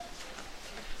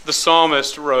The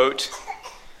psalmist wrote,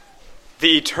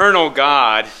 "The eternal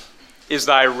God is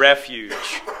thy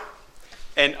refuge,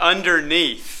 and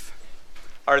underneath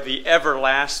are the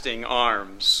everlasting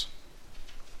arms."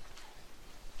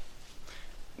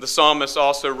 The psalmist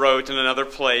also wrote in another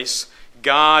place,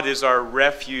 "God is our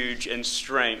refuge and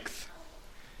strength,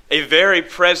 a very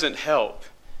present help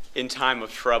in time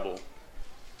of trouble."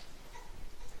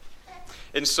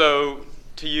 And so,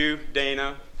 to you,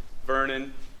 Dana,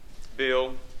 Vernon,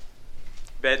 Bill,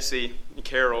 Betsy, and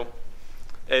Carol,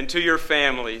 and to your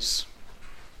families,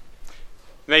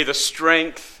 may the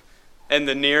strength and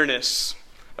the nearness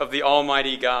of the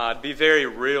Almighty God be very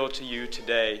real to you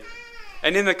today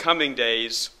and in the coming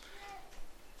days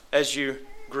as you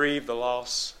grieve the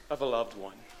loss of a loved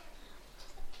one.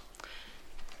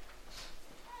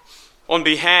 On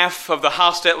behalf of the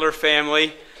Hostetler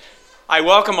family, I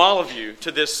welcome all of you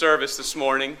to this service this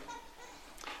morning.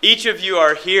 Each of you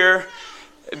are here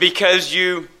because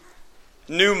you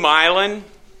knew Mylan,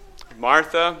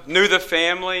 Martha, knew the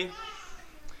family.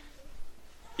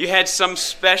 You had some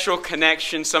special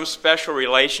connection, some special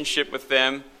relationship with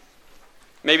them.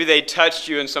 Maybe they touched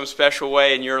you in some special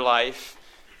way in your life,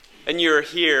 and you're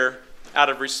here out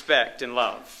of respect and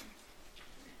love.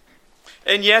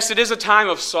 And yes, it is a time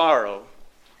of sorrow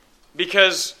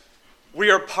because we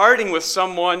are parting with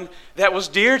someone that was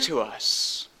dear to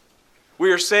us.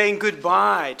 We are saying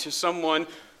goodbye to someone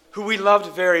who we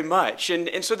loved very much.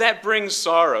 And so that brings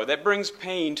sorrow, that brings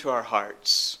pain to our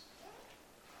hearts.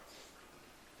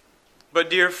 But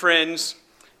dear friends,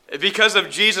 because of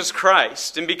Jesus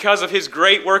Christ and because of his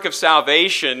great work of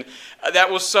salvation that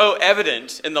was so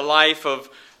evident in the life of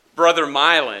Brother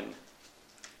Mylan,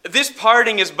 this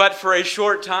parting is but for a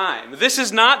short time. This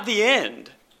is not the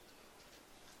end.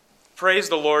 Praise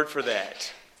the Lord for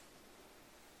that.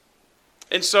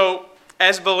 And so,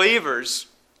 as believers,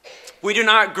 we do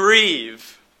not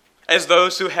grieve as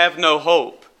those who have no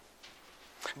hope.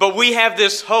 But we have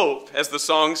this hope, as the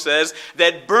song says,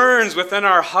 that burns within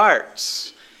our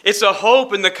hearts. It's a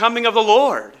hope in the coming of the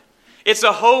Lord. It's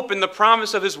a hope in the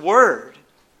promise of his word.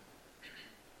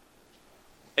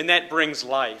 And that brings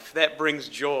life. That brings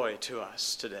joy to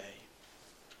us today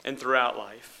and throughout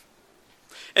life.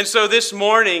 And so this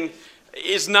morning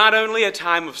is not only a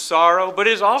time of sorrow, but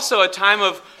it is also a time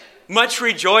of much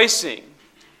rejoicing,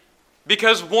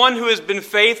 because one who has been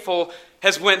faithful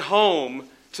has went home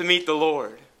to meet the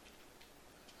Lord,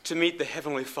 to meet the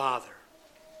Heavenly Father.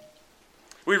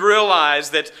 We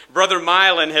realize that Brother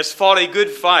Mylan has fought a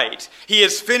good fight. He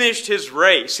has finished his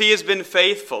race. He has been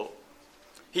faithful.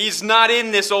 He's not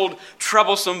in this old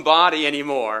troublesome body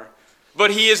anymore,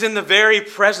 but he is in the very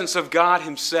presence of God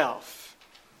himself,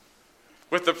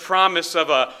 with the promise of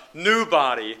a new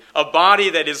body, a body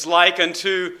that is like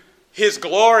unto his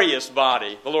glorious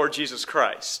body, the Lord Jesus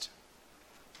Christ.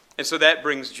 And so that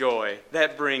brings joy,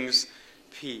 that brings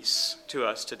peace to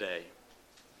us today.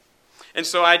 And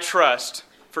so I trust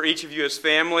for each of you as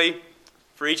family,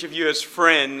 for each of you as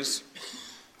friends,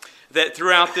 that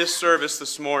throughout this service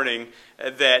this morning,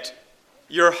 that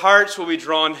your hearts will be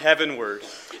drawn heavenward,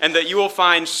 and that you will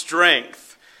find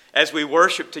strength as we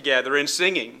worship together in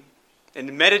singing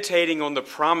and meditating on the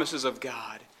promises of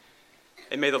God.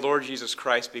 And may the Lord Jesus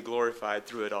Christ be glorified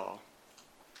through it all.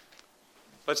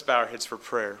 Let's bow our heads for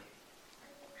prayer.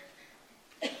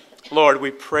 Lord,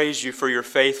 we praise you for your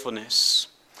faithfulness.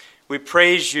 We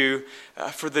praise you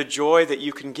for the joy that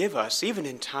you can give us, even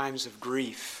in times of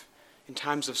grief, in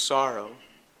times of sorrow.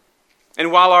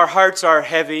 And while our hearts are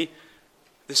heavy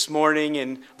this morning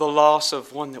in the loss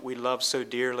of one that we love so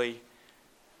dearly,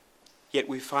 yet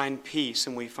we find peace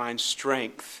and we find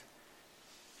strength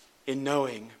in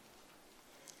knowing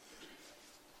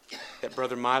that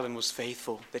Brother Mylan was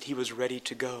faithful, that he was ready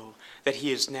to go, that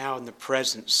he is now in the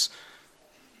presence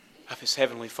of his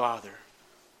Heavenly Father.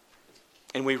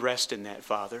 And we rest in that,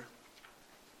 Father.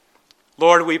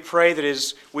 Lord, we pray that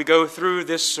as we go through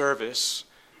this service,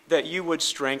 that you would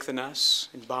strengthen us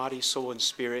in body, soul, and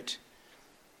spirit.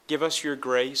 Give us your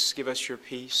grace, give us your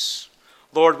peace.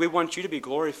 Lord, we want you to be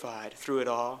glorified through it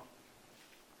all.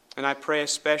 And I pray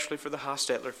especially for the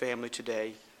Hostetler family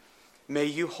today. May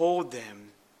you hold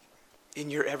them in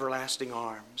your everlasting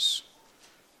arms.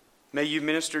 May you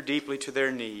minister deeply to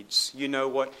their needs. You know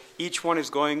what each one is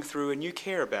going through, and you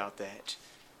care about that.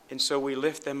 And so we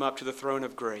lift them up to the throne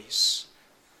of grace.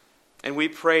 And we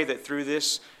pray that through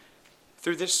this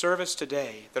service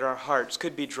today, that our hearts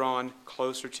could be drawn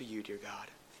closer to you, dear God.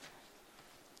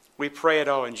 We pray it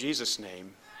all in Jesus'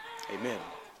 name. Amen.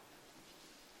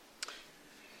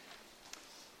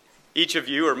 Each of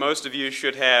you, or most of you,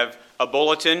 should have a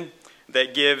bulletin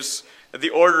that gives the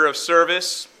order of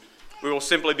service we will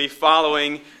simply be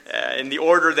following in the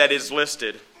order that is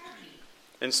listed.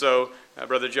 And so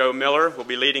Brother Joe Miller will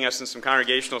be leading us in some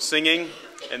congregational singing,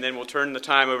 and then we'll turn the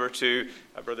time over to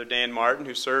Brother Dan Martin,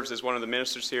 who serves as one of the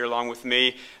ministers here along with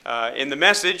me in the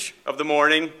message of the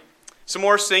morning. Some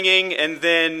more singing, and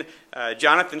then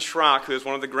Jonathan Schrock, who is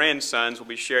one of the grandsons, will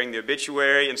be sharing the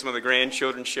obituary, and some of the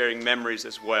grandchildren sharing memories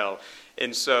as well.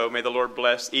 And so may the Lord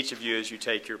bless each of you as you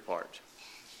take your part.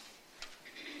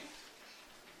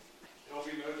 There'll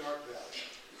be no dark valley.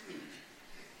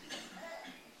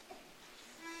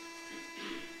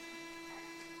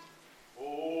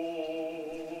 Oh,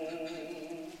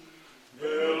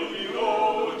 there'll be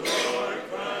no dark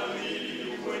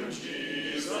valley when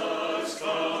Jesus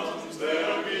comes.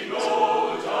 There'll be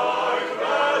no dark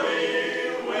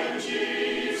valley when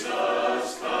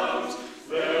Jesus comes.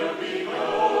 There'll be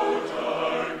no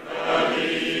dark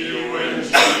valley when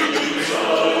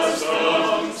Jesus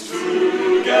comes.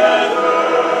 Together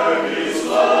His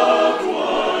love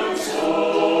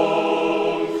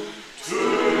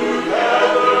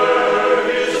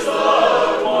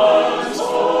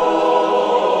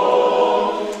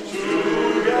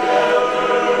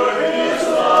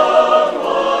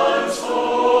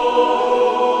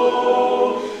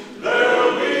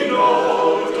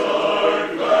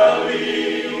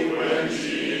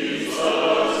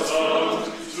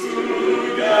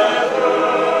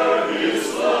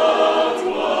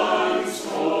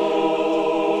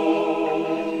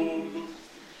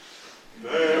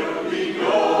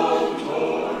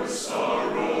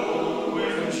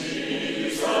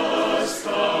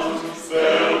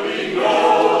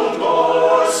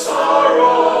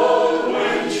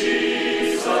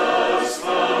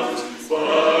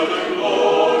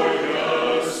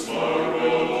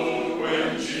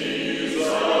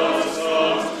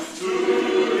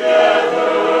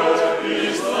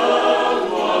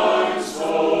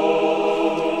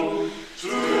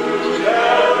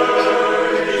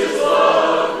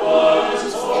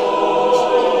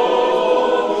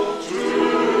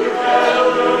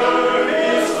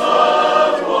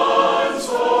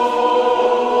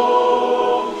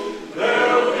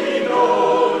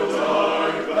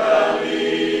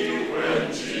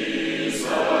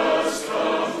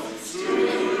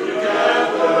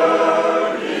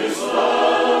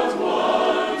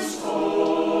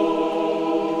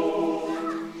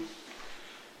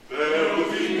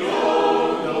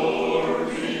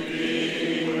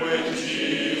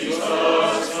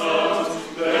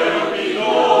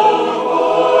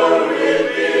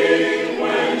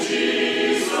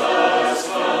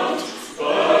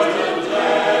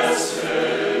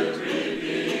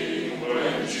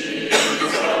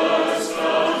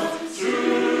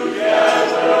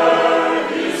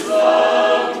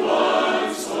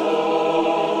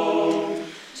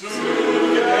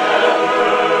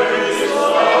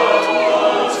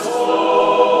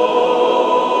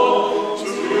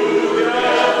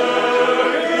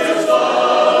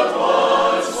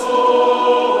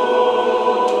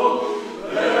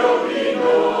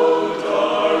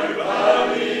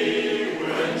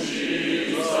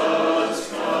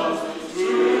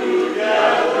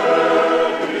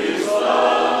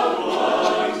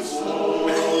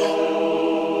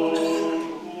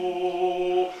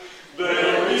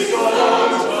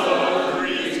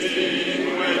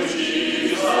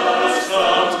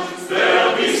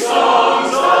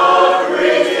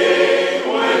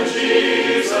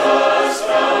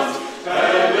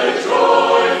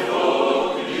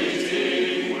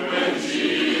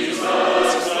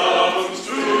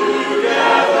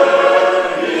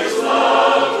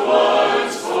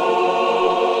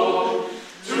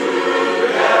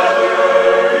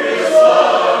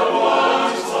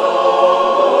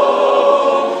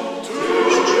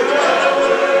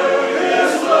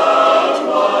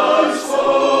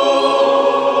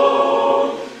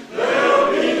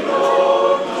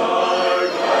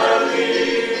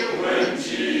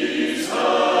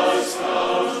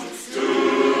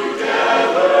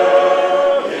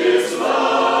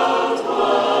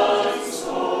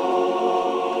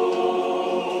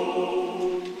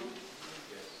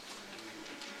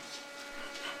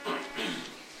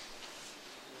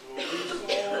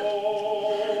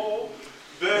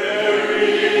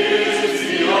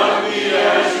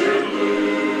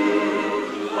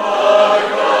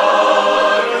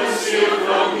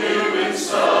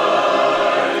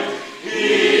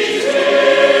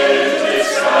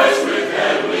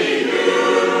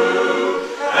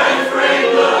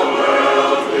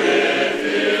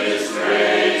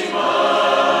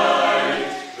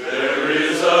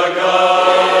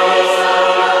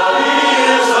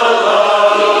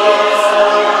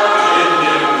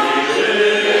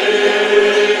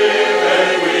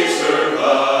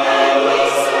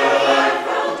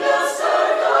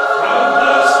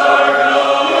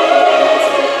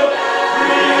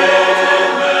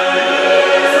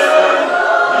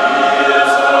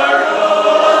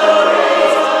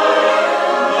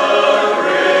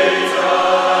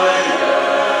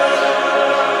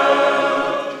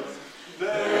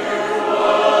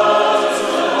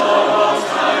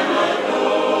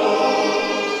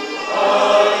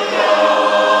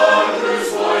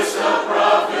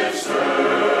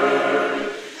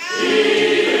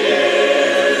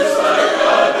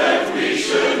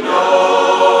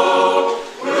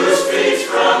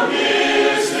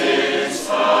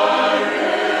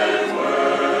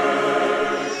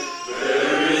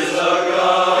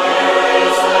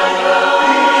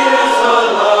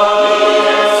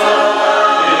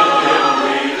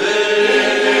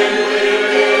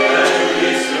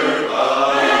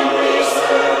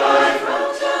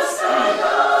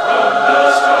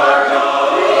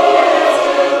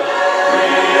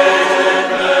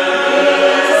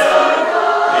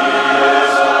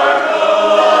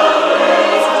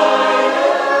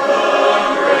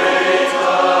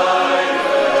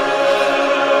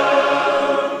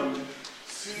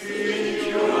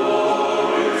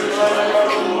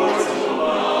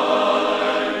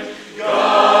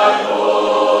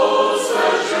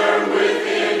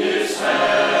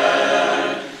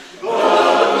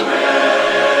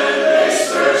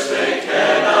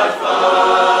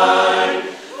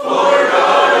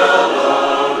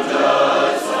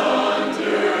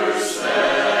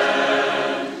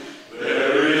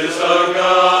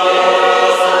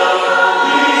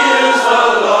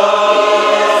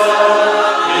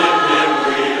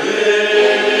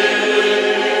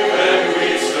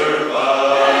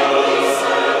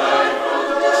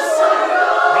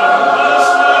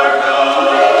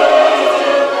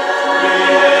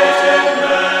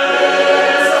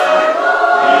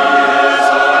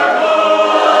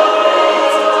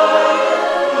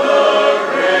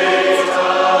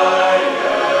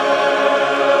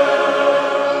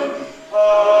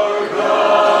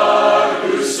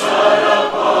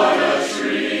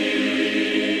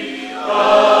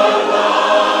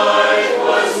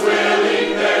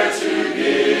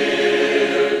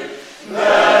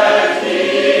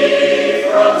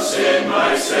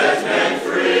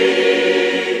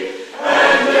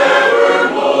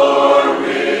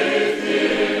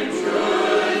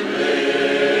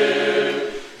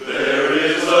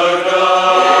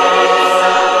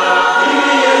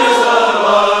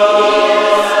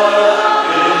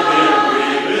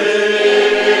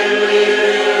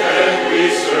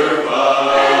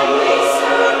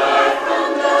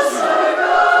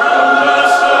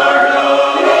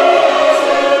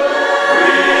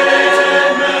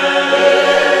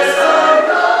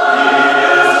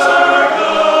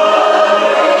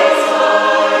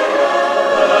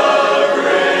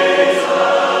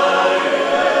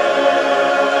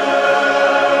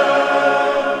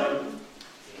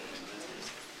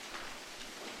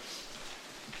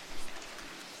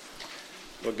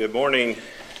Well, good morning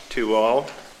to all.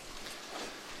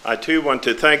 I too want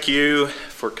to thank you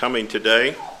for coming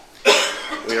today.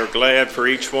 We are glad for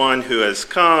each one who has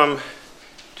come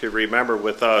to remember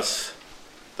with us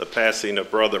the passing of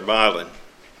Brother Mylon.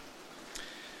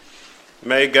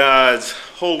 May God's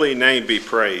holy name be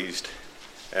praised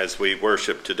as we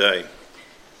worship today.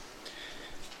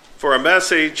 For a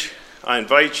message, I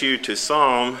invite you to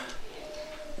Psalm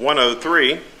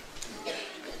 103.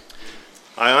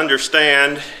 I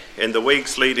understand in the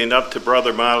weeks leading up to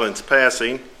Brother Mylon's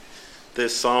passing,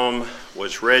 this psalm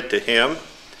was read to him,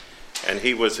 and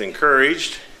he was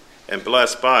encouraged and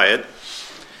blessed by it.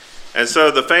 And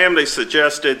so the family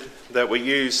suggested that we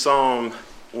use Psalm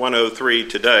 103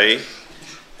 today.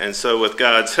 And so with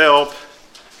God's help,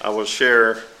 I will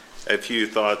share a few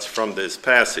thoughts from this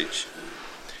passage.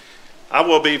 I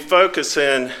will be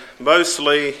focusing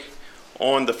mostly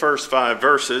on the first 5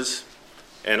 verses.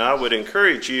 And I would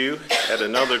encourage you at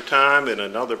another time, in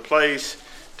another place,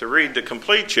 to read the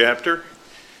complete chapter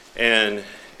and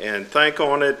think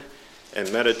on it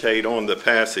and meditate on the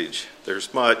passage.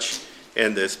 There's much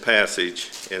in this passage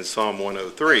in Psalm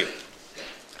 103.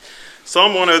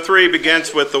 Psalm 103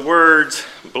 begins with the words,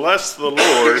 "Bless the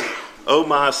Lord, O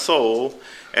my soul,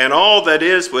 and all that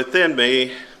is within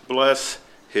me, bless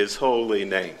his holy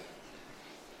name."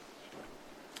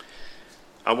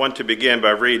 I want to begin by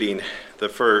reading the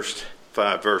first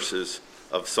 5 verses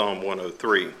of Psalm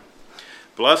 103.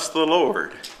 Bless the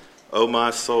Lord, O my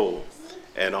soul,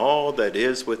 and all that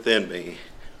is within me,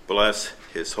 bless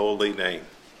his holy name.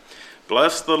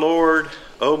 Bless the Lord,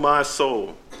 O my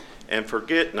soul, and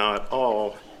forget not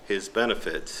all his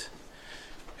benefits,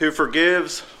 who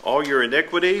forgives all your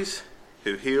iniquities,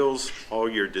 who heals all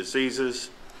your diseases,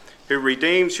 who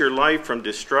redeems your life from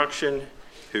destruction,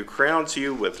 who crowns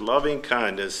you with loving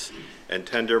kindness and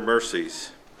tender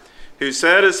mercies, who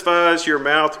satisfies your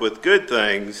mouth with good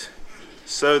things,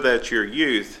 so that your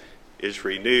youth is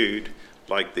renewed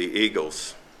like the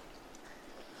eagles.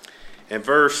 In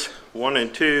verse 1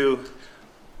 and 2,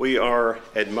 we are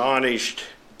admonished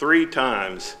 3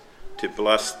 times to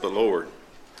bless the Lord.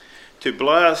 To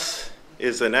bless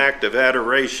is an act of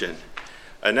adoration,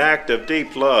 an act of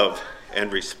deep love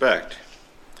and respect.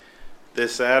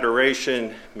 This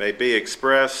adoration may be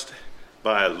expressed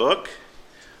by a look,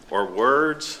 or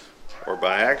words, or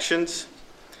by actions.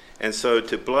 And so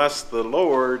to bless the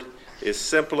Lord is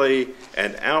simply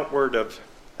an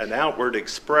outward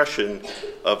expression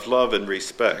of love and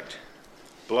respect.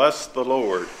 Bless the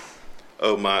Lord,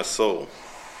 O my soul.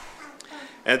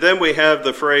 And then we have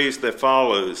the phrase that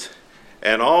follows,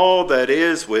 and all that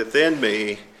is within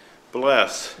me,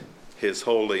 bless his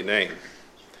holy name.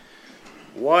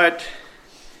 What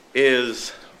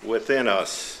is within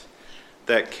us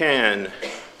that can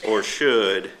or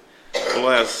should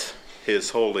bless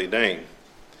his holy name?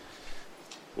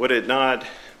 Would it not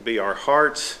be our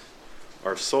hearts,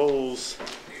 our souls,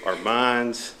 our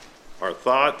minds, our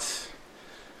thoughts?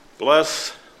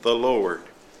 Bless the Lord,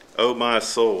 O my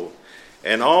soul,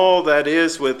 and all that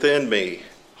is within me,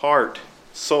 heart,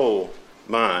 soul,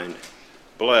 mind,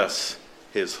 bless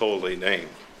his holy name.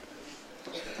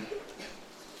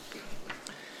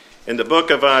 In the book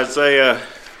of Isaiah,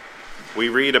 we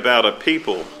read about a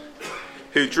people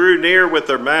who drew near with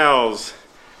their mouths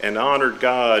and honored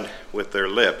God with their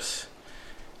lips.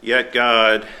 Yet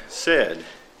God said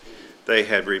they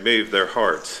had removed their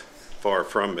hearts far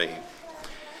from me.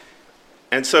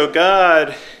 And so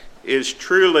God is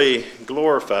truly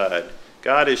glorified.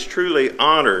 God is truly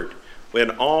honored when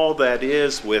all that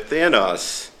is within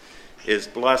us is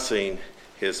blessing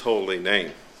his holy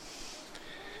name.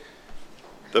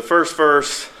 The first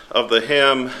verse of the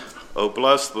hymn, "O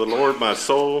bless the Lord my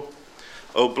soul,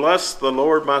 O bless the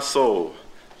Lord my soul,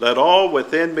 let all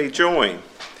within me join,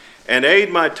 and aid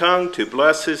my tongue to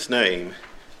bless his name,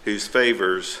 whose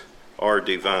favors are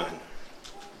divine."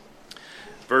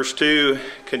 Verse 2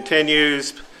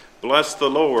 continues, "Bless the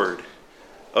Lord,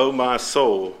 O my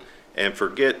soul, and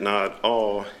forget not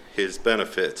all his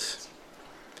benefits."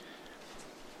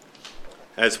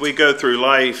 As we go through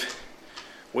life,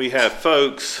 we have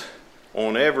folks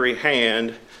on every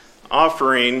hand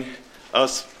offering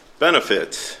us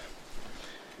benefits.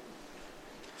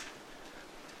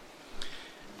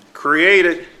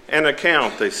 Create an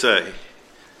account, they say.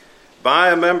 Buy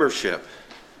a membership.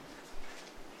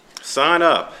 Sign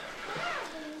up.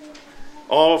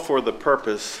 All for the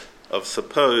purpose of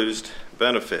supposed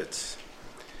benefits.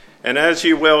 And as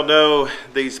you well know,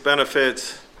 these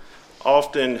benefits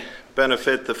often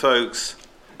benefit the folks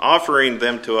offering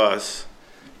them to us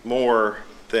more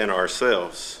than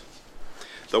ourselves.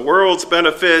 The world's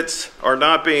benefits are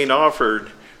not being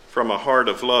offered from a heart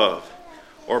of love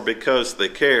or because they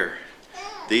care.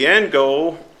 The end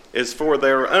goal is for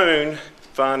their own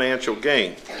financial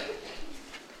gain.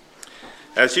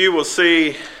 As you will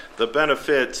see, the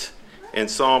benefits in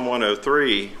Psalm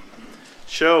 103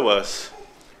 show us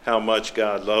how much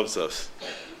God loves us.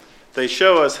 They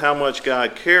show us how much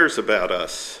God cares about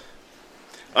us.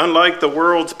 Unlike the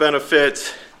world's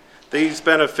benefits, these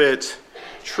benefits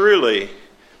truly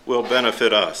will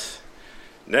benefit us,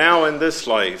 now in this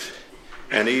life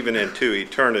and even into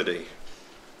eternity.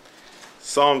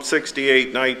 Psalm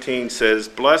 68:19 says,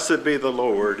 "Blessed be the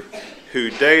Lord who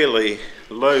daily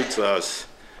loads us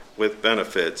with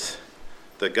benefits,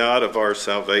 the God of our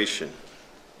salvation."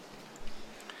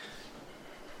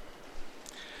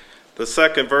 The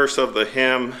second verse of the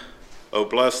hymn, "O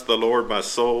bless the Lord my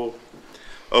soul,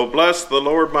 O bless the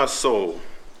Lord my soul,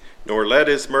 nor let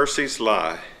his mercies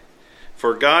lie,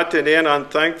 forgotten in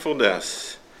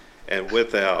unthankfulness, and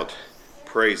without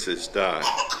praises die."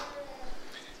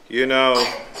 You know,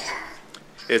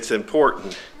 it's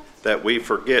important that we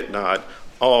forget not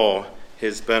all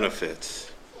his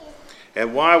benefits.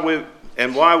 And why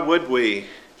would we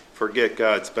forget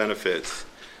God's benefits?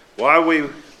 Why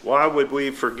would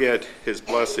we forget his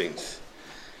blessings?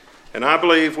 And I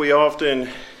believe we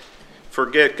often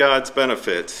forget God's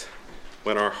benefits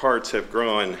when our hearts have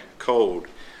grown cold.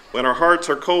 When our hearts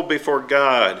are cold before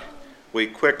God, we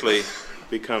quickly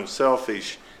become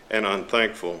selfish and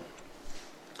unthankful.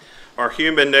 Our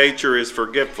human nature is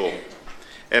forgetful,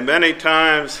 and many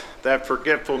times that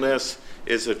forgetfulness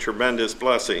is a tremendous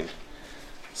blessing.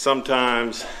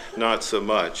 Sometimes not so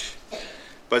much.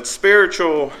 But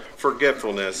spiritual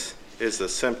forgetfulness is a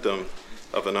symptom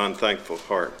of an unthankful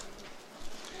heart.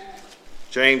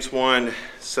 James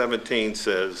 1:17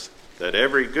 says that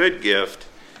every good gift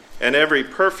and every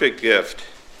perfect gift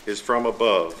is from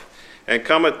above, and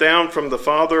cometh down from the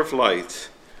Father of lights,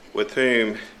 with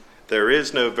whom there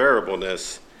is no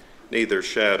variableness, neither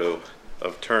shadow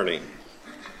of turning.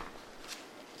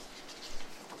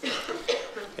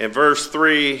 In verse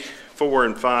 3, 4,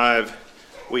 and 5,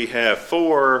 we have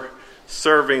 4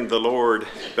 serving the Lord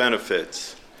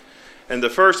benefits. And the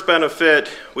first benefit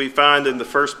we find in the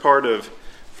first part of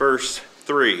verse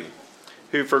 3,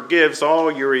 who forgives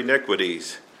all your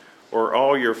iniquities, or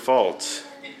all your faults,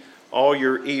 all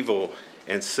your evil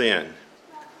and sin.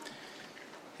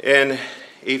 In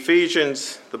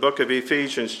Ephesians, the book of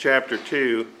Ephesians chapter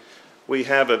 2, we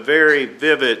have a very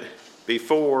vivid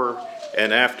before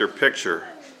and after picture.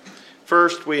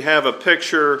 First, we have a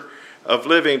picture of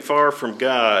living far from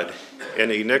God in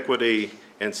iniquity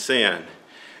and sin.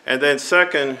 And then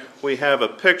second, we have a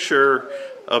picture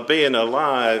of being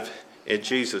alive in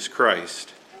Jesus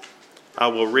Christ. I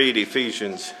will read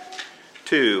Ephesians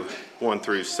 2, 1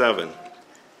 through 7.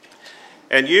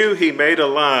 "And you he made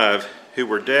alive, who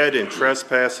were dead in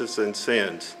trespasses and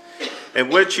sins, in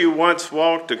which you once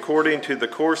walked according to the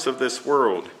course of this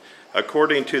world,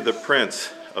 according to the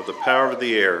prince of the power of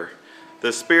the air,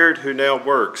 the spirit who now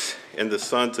works in the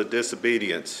sons of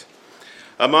disobedience,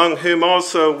 among whom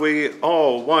also we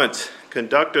all once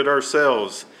conducted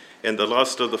ourselves in the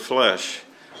lust of the flesh,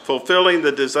 fulfilling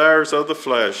the desires of the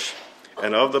flesh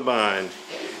and of the mind,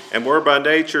 and were by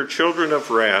nature children of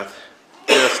wrath,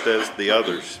 just as the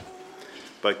others.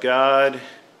 But God,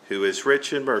 who is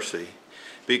rich in mercy,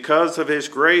 because of his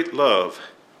great love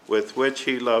with which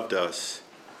he loved us,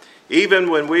 even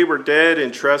when we were dead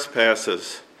in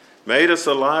trespasses, made us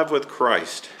alive with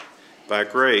Christ. By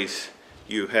grace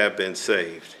you have been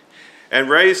saved, and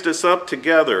raised us up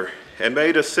together, and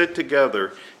made us sit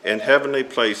together in heavenly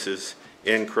places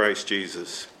in Christ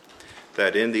Jesus,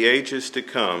 that in the ages to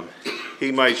come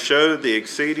he might show the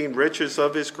exceeding riches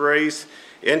of his grace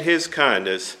in his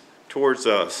kindness towards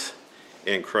us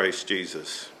in Christ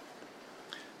Jesus."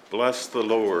 Bless the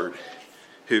Lord,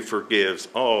 who forgives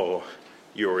all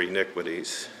your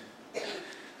iniquities.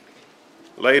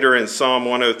 Later in Psalm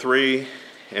 103,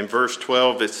 in verse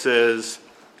 12, it says,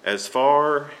 "As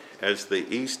far as the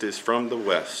east is from the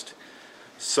west,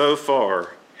 so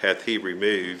far hath he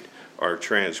removed our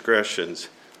transgressions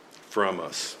from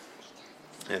us."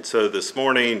 And so this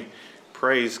morning,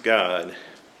 praise God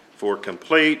for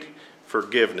complete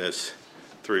forgiveness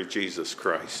through Jesus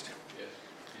Christ.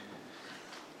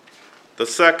 The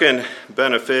second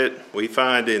benefit we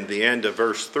find in the end of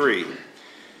verse 3,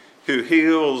 who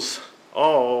heals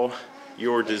all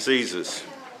your diseases.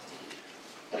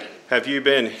 Have you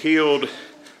been healed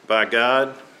by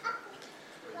God?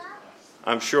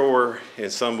 I'm sure in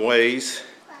some ways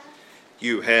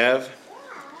you have.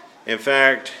 In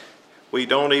fact, we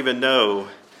don't even know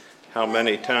how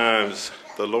many times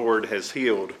the Lord has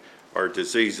healed our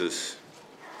diseases.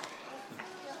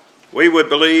 we would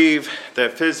believe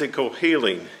that physical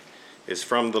healing is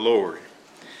from the Lord.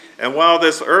 And while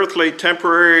this earthly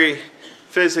temporary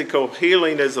physical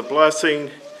healing is a blessing,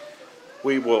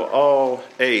 we will all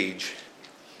age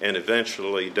and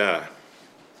eventually die.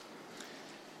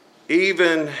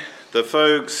 Even the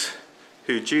folks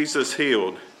who Jesus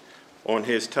healed on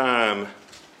his time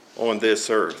on this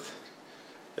earth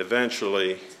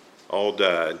eventually all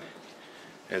died,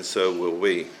 and so will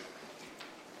we.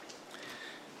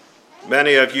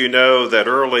 Many of you know that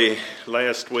early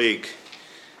last week,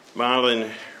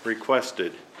 Mylon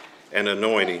requested an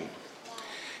anointing.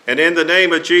 And in the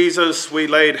name of Jesus, we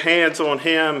laid hands on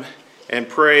him and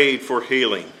prayed for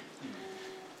healing.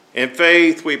 In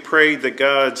faith, we prayed that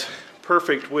God's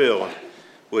perfect will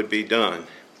would be done.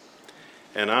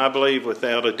 And I believe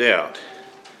without a doubt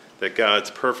that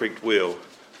God's perfect will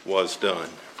was done.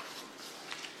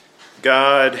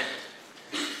 God,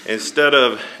 instead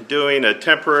of doing a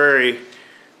temporary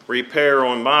repair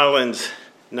on Mylon's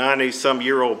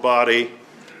 90-some-year-old body,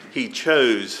 he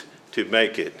chose to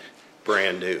make it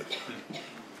brand new.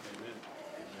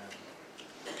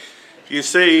 You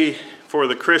see, for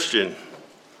the Christian,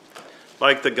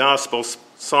 like the gospel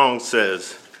song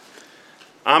says,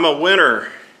 I'm a winner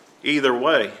either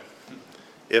way,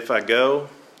 if I go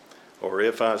or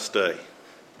if I stay.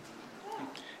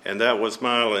 And that was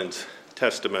Mylon's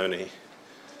testimony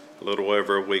a little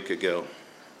over a week ago.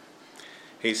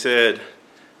 He said,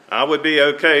 I would be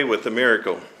okay with the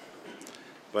miracle,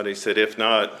 but he said, if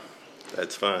not,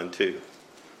 that's fine too.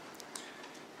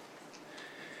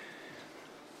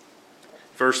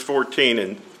 Verse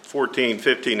 14,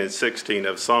 15, and 16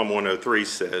 of Psalm 103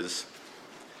 says,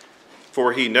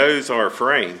 for he knows our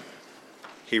frame,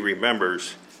 he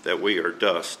remembers that we are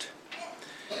dust.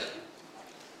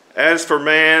 As for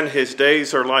man, his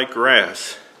days are like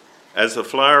grass, as the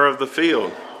flower of the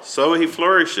field, so he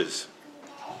flourishes.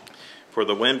 For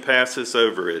the wind passes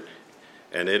over it,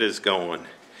 and it is gone,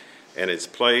 and its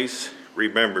place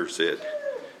remembers it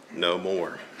no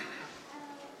more.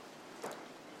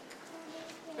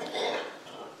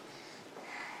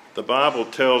 The Bible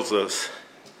tells us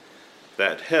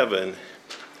that heaven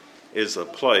is a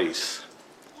place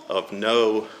of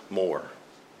no more.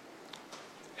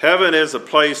 Heaven is a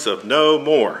place of no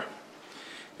more.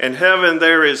 In heaven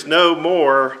there is no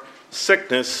more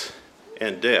sickness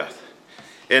and death.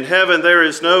 In heaven there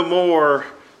is no more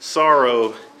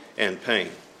sorrow and pain,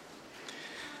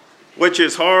 which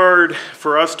is hard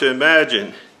for us to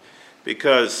imagine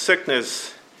because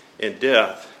sickness and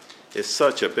death is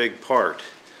such a big part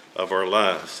of our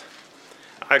lives.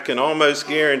 I can almost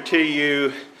guarantee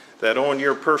you that on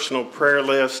your personal prayer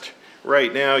list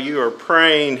right now you are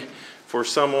praying for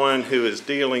someone who is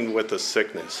dealing with a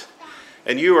sickness.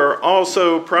 And you are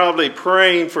also probably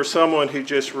praying for someone who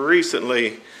just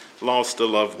recently lost a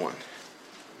loved one.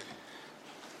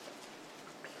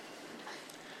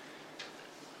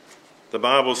 The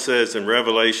Bible says in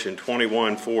Revelation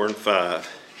 21, 4 and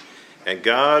 5, and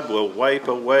God will wipe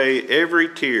away every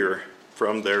tear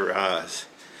from their eyes.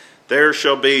 There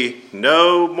shall be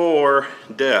no more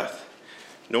death,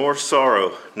 nor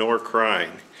sorrow, nor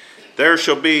crying. There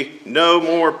shall be no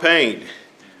more pain,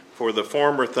 for the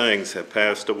former things have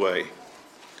passed away.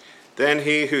 Then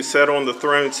he who sat on the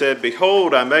throne said,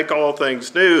 behold, I make all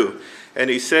things new. And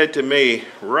he said to me,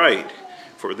 write,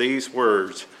 for these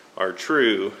words are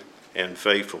true and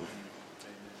faithful.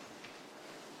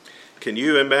 Can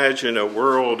you imagine a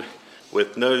world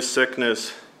with no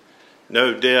sickness,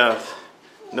 no death,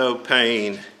 no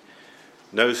pain,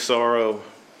 no sorrow?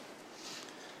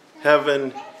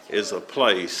 Heaven is a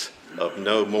place of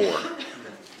no more.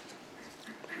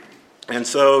 And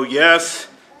so, yes,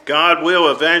 God will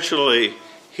eventually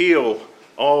heal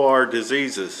all our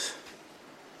diseases.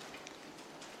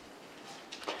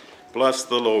 Bless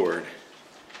the Lord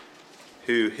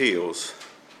who heals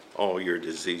all your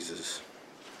diseases.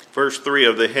 Verse 3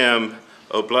 of the hymn,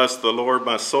 O bless the Lord,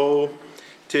 my soul.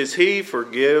 'Tis he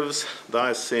forgives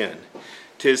thy sin.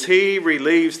 'Tis he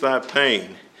relieves thy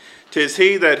pain. 'Tis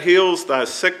he that heals thy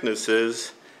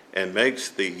sicknesses and makes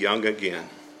thee young again.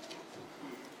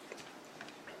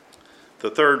 The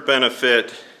third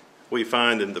benefit we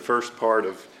find in the first part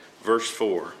of verse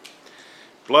 4.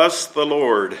 Bless the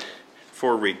Lord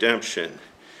for redemption,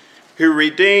 who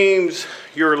redeems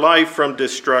your life from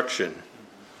destruction.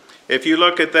 If you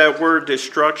look at that word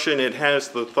destruction, it has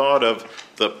the thought of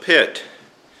the pit.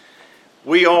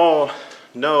 We all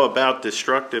know about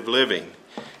destructive living.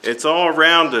 It's all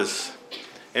around us.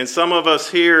 And some of us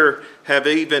here have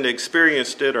even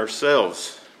experienced it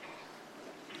ourselves.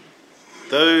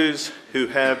 Those who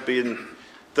have been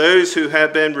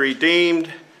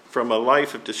redeemed from a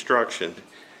life of destruction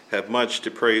have much to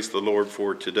praise the Lord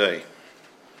for today.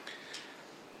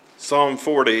 Psalm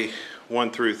 40,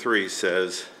 1 through 3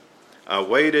 says, I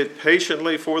waited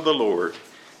patiently for the Lord,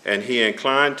 and he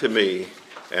inclined to me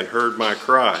and heard my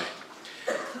cry.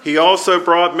 He also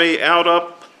brought me out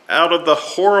of the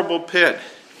horrible pit,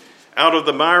 out of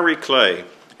the miry clay,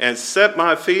 and set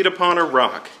my feet upon a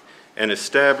rock and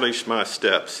established my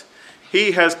steps.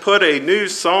 He has put a new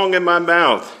song in my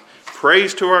mouth,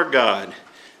 praise to our God.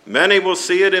 Many will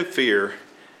see it in fear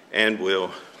and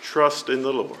will trust in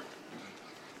the Lord.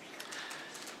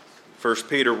 1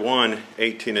 Peter 1,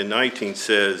 18 and 19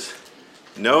 says,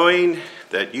 knowing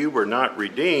that you were not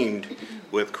redeemed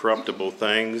with corruptible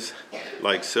things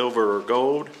like silver or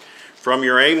gold, from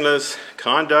your aimless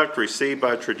conduct received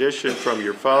by tradition from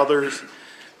your fathers,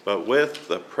 but with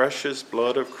the precious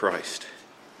blood of Christ,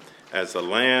 as a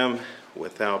lamb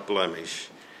without blemish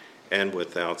and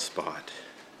without spot.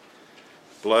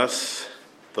 Bless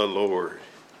the Lord,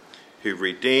 who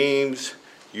redeems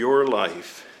your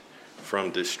life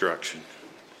from destruction.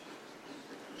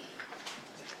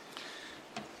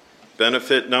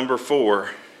 Benefit number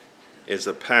 4 is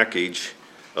a package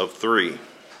of 3.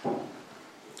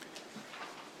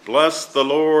 Bless the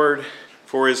Lord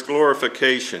for his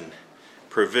glorification,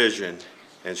 provision,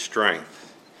 and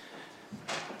strength.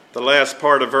 The last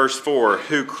part of verse 4,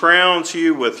 who crowns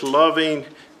you with loving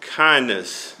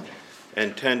kindness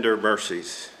and tender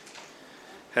mercies.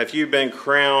 Have you been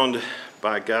crowned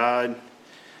by God?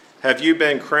 Have you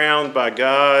been crowned by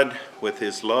God with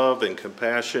his love and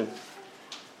compassion?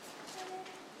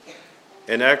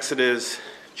 In Exodus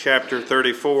chapter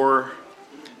 34,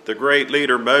 the great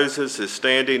leader Moses is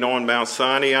standing on Mount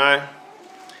Sinai.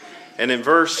 And in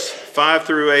verse 5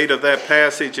 through 8 of that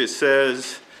passage it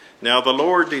says, now the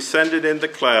Lord descended in the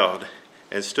cloud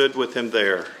and stood with him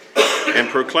there and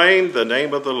proclaimed the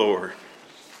name of the Lord.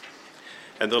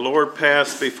 And the Lord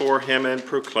passed before him and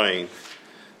proclaimed,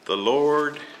 the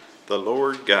Lord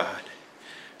God,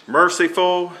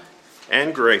 merciful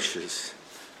and gracious,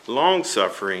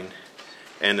 long-suffering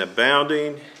and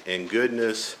abounding in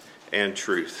goodness and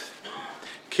truth,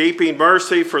 keeping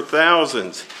mercy for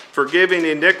thousands, forgiving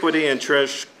iniquity and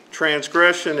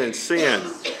transgression and sin,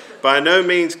 by no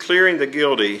means clearing the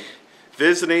guilty,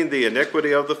 visiting the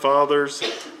iniquity of the fathers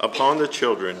upon the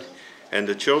children and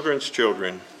the children's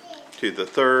children to the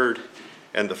third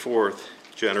and the fourth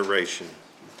generation.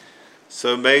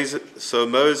 So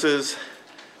Moses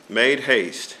made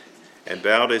haste and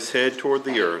bowed his head toward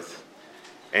the earth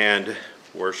and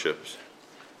worshipped.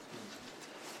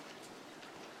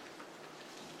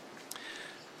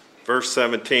 Verse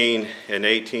 17 and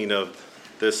 18 of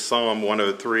this Psalm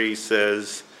 103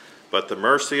 says, but the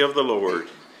mercy of the Lord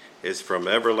is from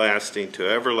everlasting to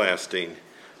everlasting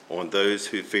on those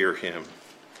who fear him,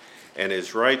 and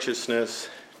his righteousness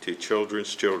to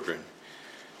children's children,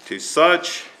 to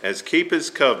such as keep his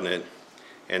covenant,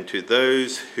 and to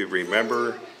those who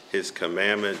remember his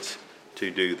commandments to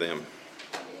do them.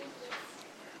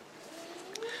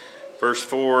 Verse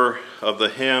 4 of the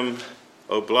hymn,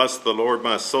 O bless the Lord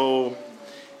my soul.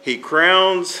 He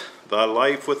crowns thy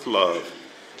life with love.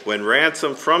 When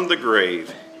ransomed from the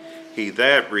grave, he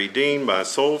that redeemed my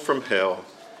soul from hell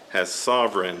has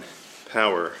sovereign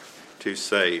power to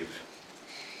save.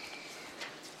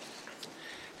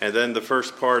 And then the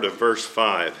first part of verse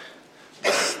 5,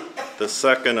 the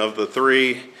second of the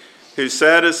 3, who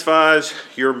satisfies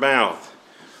your mouth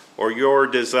or your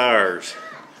desires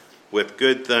with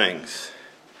good things.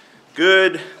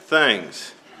 Good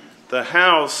things. The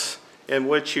house in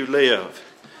which you live,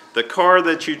 the car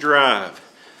that you drive,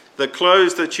 the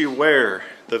clothes that you wear,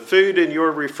 the food in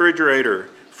your refrigerator,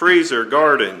 freezer,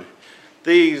 garden.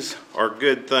 These are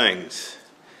good things.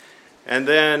 And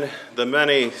then the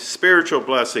many spiritual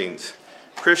blessings,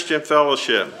 Christian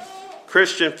fellowship,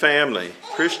 Christian family,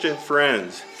 Christian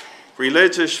friends,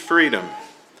 religious freedom,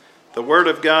 the Word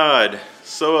of God,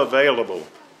 so available.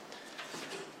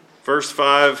 Verse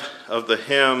 5 of the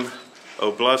hymn,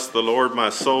 O bless the Lord my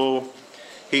soul.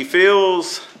 He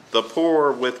fills the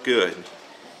poor with good.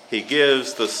 He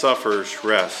gives the sufferers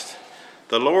rest.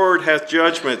 The Lord hath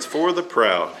judgments for the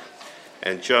proud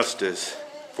and justice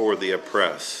for the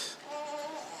oppressed.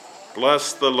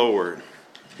 Bless the Lord,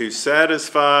 who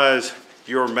satisfies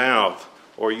your mouth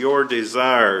or your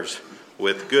desires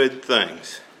with good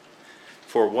things.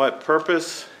 For what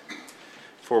purpose?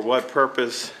 For what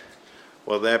purpose?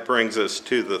 Well, that brings us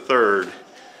to the third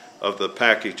of the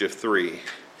package of 3.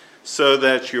 So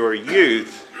that your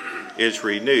youth is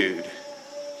renewed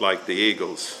like the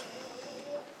eagles.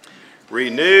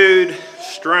 Renewed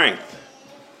strength.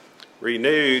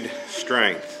 Renewed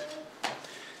strength.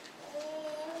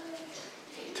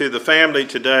 To the family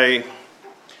today,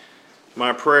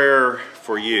 my prayer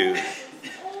for you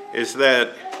is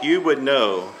that you would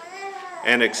know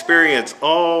and experience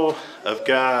all of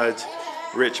God's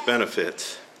rich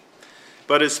benefits,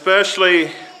 but especially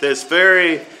this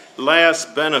very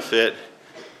last benefit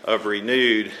of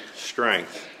renewed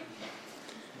strength.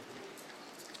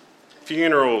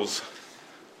 Funerals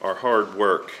are hard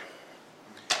work,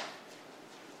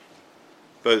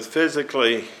 both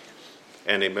physically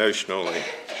and emotionally,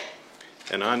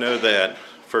 and I know that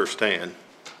firsthand.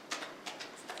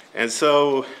 And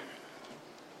so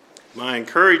my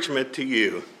encouragement to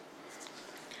you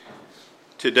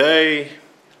today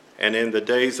and in the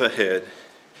days ahead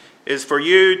is for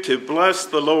you to bless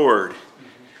the Lord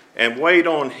and wait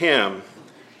on Him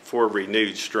for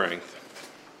renewed strength.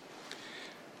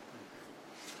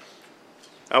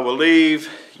 I will leave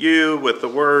you with the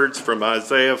words from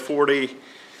Isaiah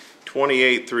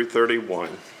 40:28 through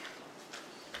 31.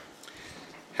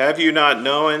 Have you not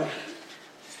known?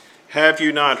 Have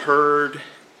you not heard?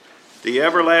 The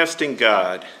everlasting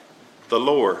God, the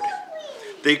Lord,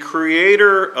 the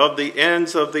creator of the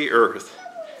ends of the earth,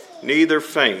 neither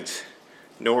faints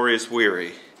nor is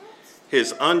weary.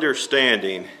 His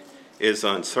understanding is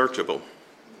unsearchable.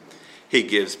 He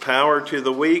gives power to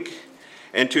the weak,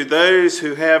 and to those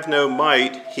who have no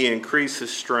might he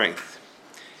increases strength.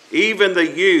 Even the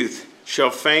youth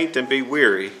shall faint and be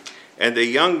weary, and the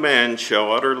young men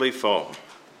shall utterly fall.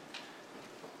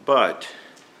 But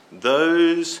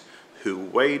those who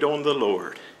wait on the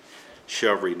Lord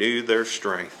shall renew their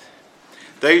strength.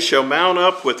 They shall mount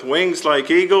up with wings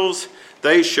like eagles.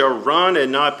 They shall run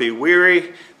and not be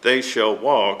weary. They shall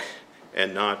walk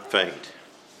and not faint.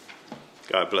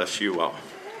 God bless you all.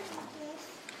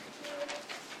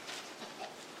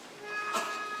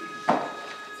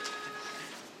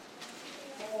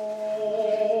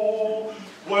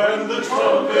 When the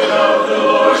trumpet of the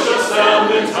Lord shall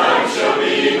sound, and time shall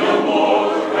be no more.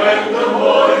 When the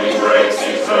morning breaks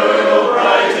eternal,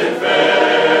 bright and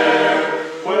fair.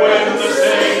 When the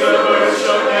saints of earth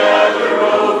shall gather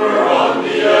over on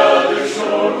the other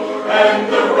shore, and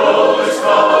the roll is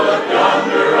called up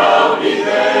yonder, I'll be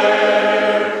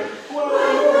there.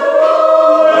 When the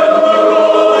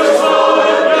roll is called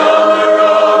up yonder,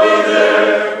 I'll be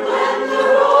there. When the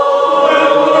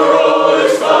roll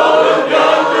is called up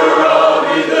yonder, I'll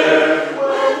be there.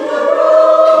 When the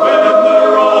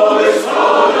roll is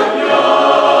called up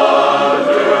yonder,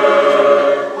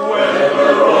 when the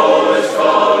roll is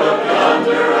called up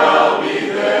yonder, I'll be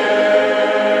there.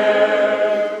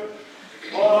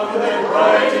 On that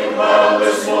bright and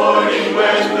cloudless morning,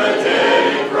 when the dead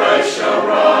in Christ shall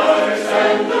rise,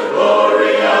 and the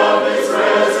glory of His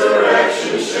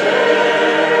resurrection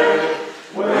share,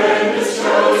 when His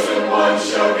chosen ones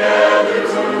shall gather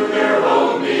to their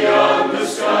home beyond the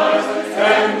skies,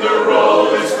 and the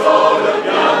roll is called up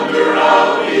yonder,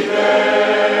 I'll be there.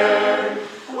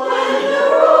 When the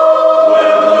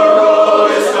roll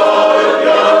is called up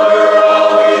yonder,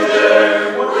 I'll be there.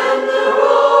 When the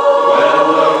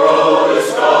roll is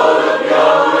called up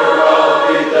yonder, I'll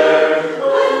be there.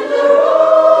 When the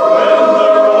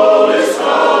roll is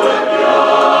called up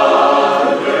yonder,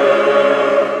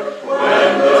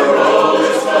 when the roll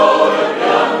is called up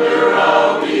yonder,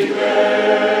 I'll be there.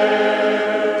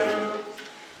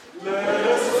 Let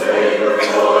us labor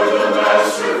for the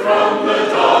Master from the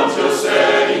dawn till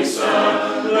setting sun.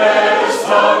 Let us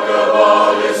talk of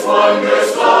all His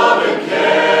wondrous love and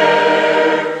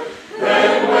care.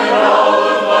 Then when all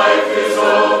of life is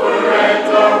over and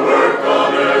our work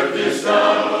on earth is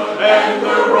done, and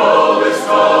the roll is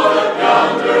called up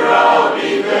yonder, I'll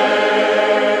be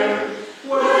there.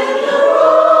 When the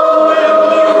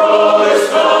roll is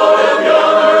called up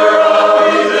yonder, I'll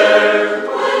be there.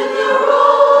 When the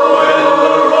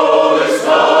roll is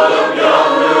called up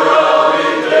yonder, I'll be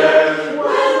there.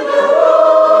 When the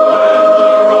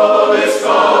roll is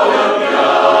called up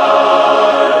yonder,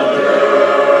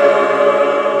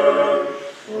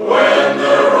 when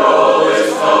the roll is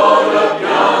called up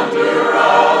yonder,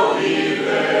 I'll be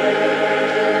there.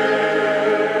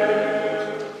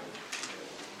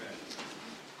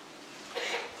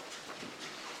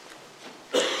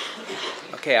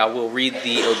 Okay, I will read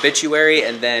the obituary,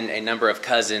 and then a number of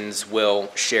cousins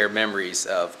will share memories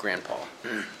of Grandpa.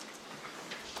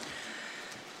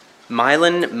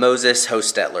 Mylan Moses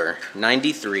Hostetler,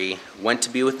 93, went to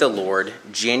be with the Lord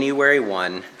January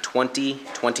 1,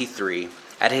 2023,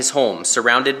 at his home,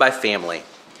 surrounded by family.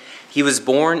 He was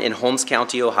born in Holmes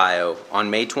County, Ohio, on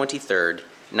May 23,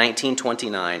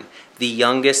 1929, the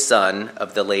youngest son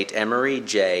of the late Emery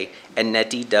J. and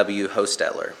Nettie W.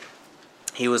 Hostetler.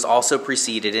 He was also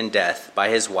preceded in death by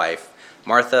his wife,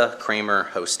 Martha Kramer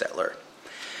Hostetler.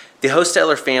 The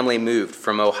Hostetler family moved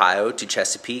from Ohio to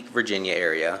Chesapeake, Virginia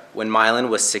area when Mylon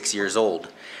was 6 years old.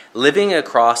 Living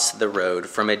across the road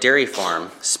from a dairy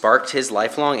farm sparked his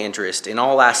lifelong interest in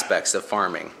all aspects of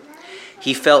farming.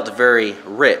 He felt very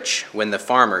rich when the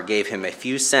farmer gave him a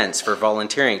few cents for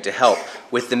volunteering to help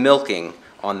with the milking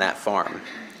on that farm.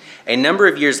 A number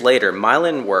of years later,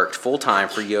 Mylon worked full-time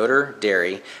for Yoder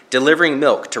Dairy, delivering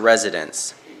milk to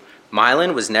residents.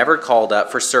 Mylon was never called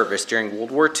up for service during World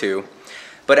War II,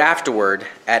 but afterward,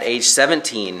 at age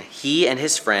 17, he and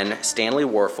his friend Stanley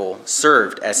Warfel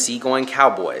served as seagoing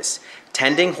cowboys,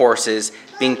 tending horses,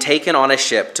 being taken on a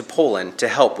ship to Poland to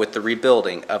help with the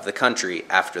rebuilding of the country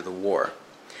after the war.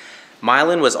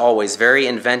 Mylon was always very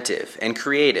inventive and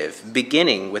creative,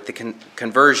 beginning with the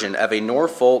conversion of a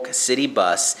Norfolk city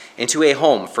bus into a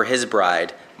home for his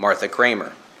bride, Martha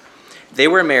Kramer. They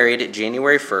were married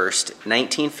January 1st,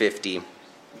 1950,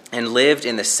 and lived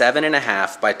in the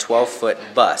 7.5 by 12-foot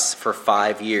bus for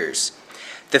 5 years.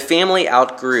 The family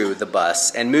outgrew the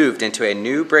bus and moved into a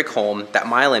new brick home that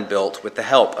Mylon built with the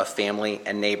help of family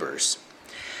and neighbors.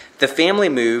 The family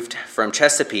moved from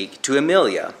Chesapeake to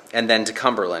Amelia and then to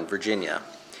Cumberland, Virginia.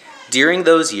 During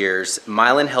those years,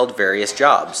 Mylon held various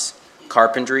jobs: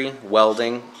 carpentry,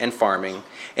 welding, and farming,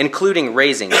 including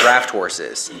raising draft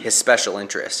horses, his special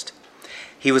interest.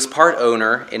 He was part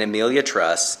owner in Amelia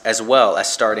Truss, as well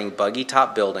as starting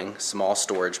buggy-top building small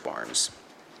storage barns.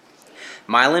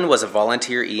 Mylon was a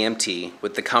volunteer EMT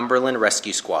with the Cumberland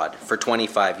Rescue Squad for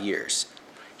 25 years.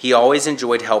 He always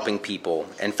enjoyed helping people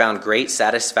and found great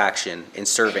satisfaction in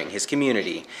serving his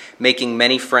community, making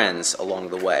many friends along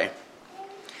the way.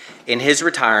 In his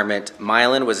retirement,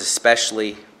 Mylon was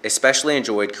especially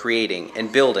enjoyed creating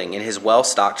and building in his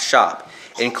well-stocked shop,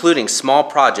 including small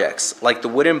projects like the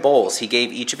wooden bowls he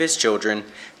gave each of his children,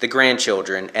 the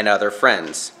grandchildren, and other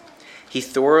friends. He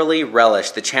thoroughly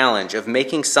relished the challenge of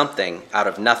making something out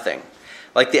of nothing,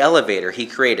 like the elevator he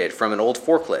created from an old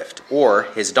forklift, or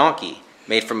his donkey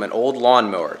made from an old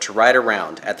lawnmower to ride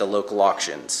around at the local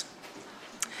auctions.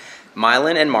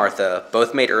 Mylon and Martha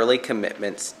both made early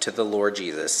commitments to the Lord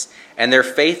Jesus, and their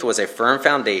faith was a firm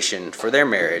foundation for their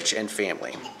marriage and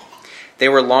family. They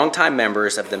were longtime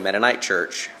members of the Mennonite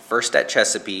Church, first at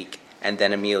Chesapeake and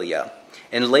then Amelia.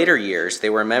 In later years, they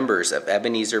were members of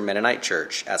Ebenezer Mennonite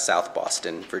Church at South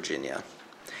Boston, Virginia.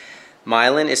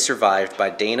 Mylon is survived by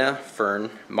Dana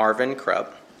Fern Marvin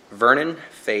Krupp, Vernon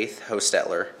Faith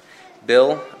Hostetler,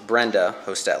 Bill Brenda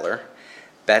Hostetler,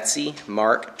 Betsy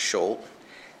Mark Schultz,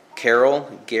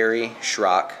 Carol Gary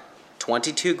Schrock,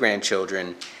 22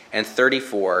 grandchildren, and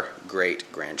 34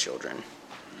 great-grandchildren.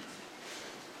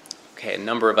 Okay, a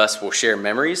number of us will share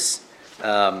memories.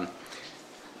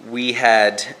 We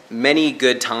had many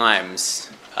good times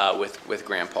with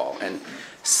Grandpa, and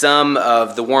some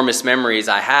of the warmest memories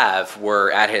I have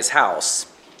were at his house,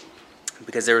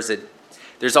 because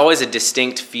there's always a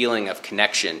distinct feeling of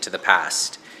connection to the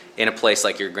past in a place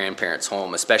like your grandparents'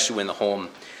 home, especially when the home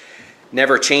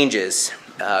never changes.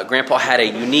 Grandpa had a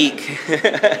unique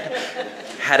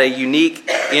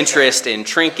interest in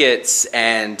trinkets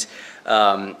and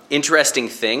interesting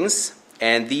things,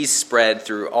 and these spread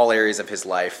through all areas of his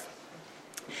life.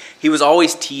 He was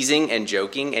always teasing and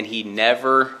joking, and he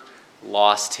never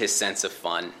lost his sense of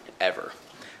fun, ever.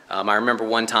 I remember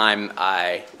one time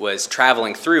I was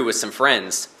traveling through with some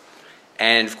friends,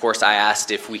 and of course I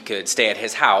asked if we could stay at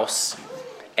his house,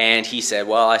 and he said,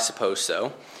 well, I suppose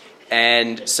so.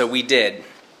 And so we did.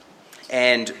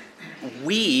 And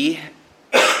I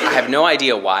have no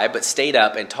idea why, but stayed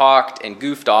up and talked and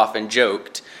goofed off and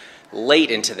joked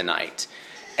late into the night.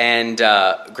 And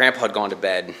Grandpa had gone to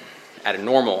bed at a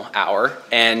normal hour,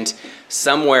 and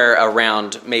somewhere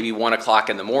around maybe 1 o'clock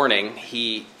in the morning,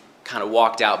 he kind of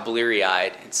walked out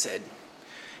bleary-eyed and said,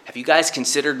 have you guys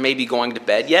considered maybe going to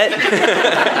bed yet?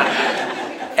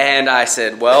 And I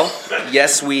said, well,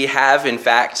 yes, we have, in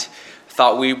fact,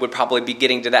 thought we would probably be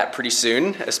getting to that pretty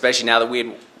soon, especially now that we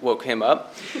had woke him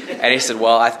up. And he said,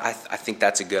 well, I think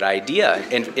that's a good idea.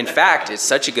 And in fact, it's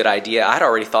such a good idea, I'd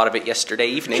already thought of it yesterday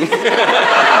evening.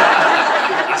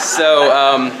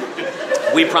 So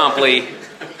we promptly,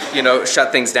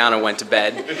 shut things down and went to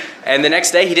bed. And the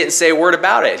next day, he didn't say a word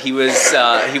about it. He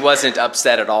wasn't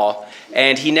upset at all.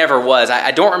 And he never was.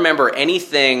 I don't remember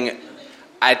anything.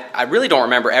 I really don't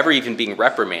remember ever even being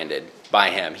reprimanded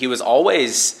by him. He was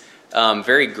always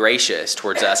very gracious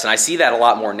towards us, and I see that a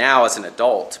lot more now as an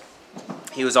adult.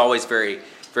 He was always very,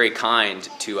 very kind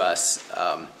to us.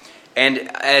 And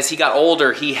as he got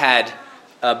older, he had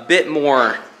a bit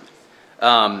more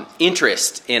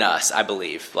interest in us, I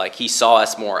believe. Like, he saw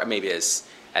us more maybe as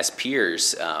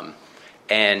peers.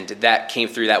 and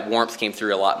that warmth came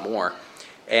through a lot more.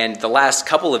 And the last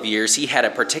couple of years, he had a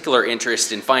particular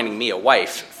interest in finding me a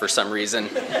wife for some reason.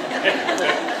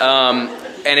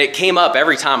 And it came up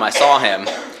every time I saw him,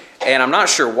 and I'm not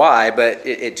sure why, but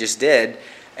it just did.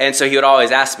 And so he would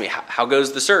always ask me, how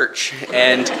goes the search?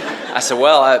 And I said,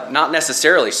 well, I'm not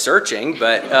necessarily searching,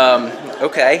 but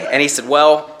okay. And he said,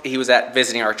 well, he was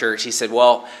visiting our church. He said,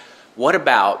 well, what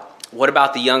about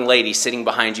the young lady sitting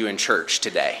behind you in church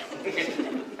today?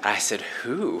 I said,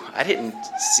 who? I didn't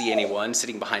see anyone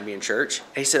sitting behind me in church.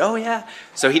 And he said, oh, yeah.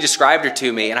 So he described her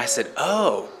to me, and I said,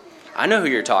 oh, I know who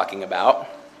you're talking about.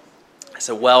 I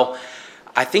said, well,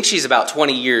 I think she's about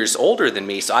 20 years older than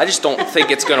me, so I just don't think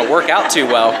it's going to work out too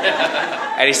well.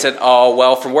 And he said, oh,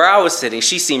 well, from where I was sitting,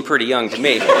 she seemed pretty young to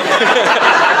me.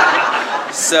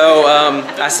 So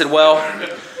I said, well,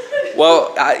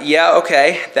 yeah,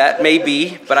 okay, that may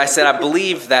be. But I said, I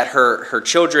believe that her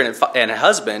children and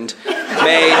husband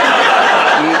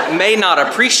may not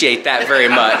appreciate that very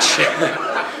much.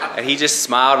 And he just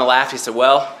smiled and laughed. He said,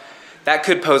 well, that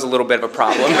could pose a little bit of a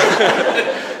problem.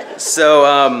 So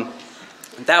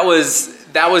that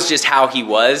was just how he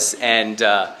was, and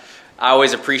I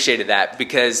always appreciated that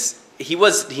because he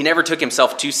never took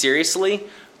himself too seriously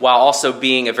while also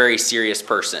being a very serious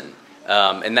person,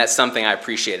 and that's something I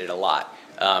appreciated a lot.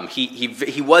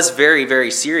 He was very, very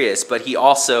serious, but he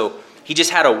just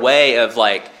had a way of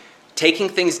like taking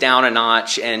things down a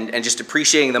notch and just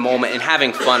appreciating the moment and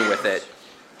having fun with it.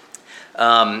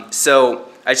 So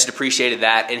I just appreciated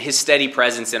that, and his steady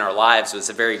presence in our lives was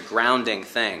a very grounding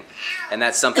thing, and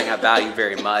that's something I value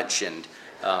very much and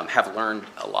have learned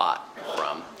a lot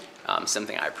from,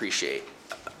 something I appreciate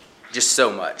just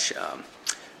so much.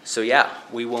 So yeah,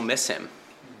 we will miss him,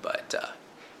 but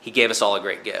he gave us all a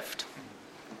great gift.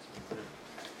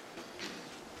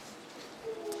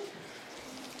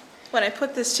 When I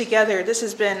put this together, this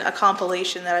has been a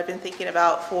compilation that I've been thinking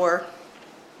about for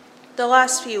the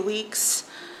last few weeks.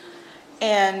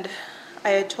 And I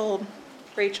had told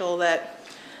Rachel that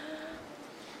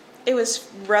it was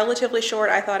relatively short.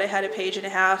 I thought it had a page and a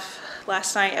half.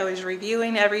 Last night I was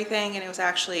reviewing everything, and it was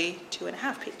actually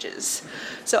 2.5 pages.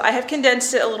 So I have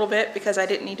condensed it a little bit because I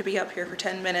didn't need to be up here for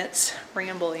 10 minutes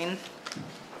rambling.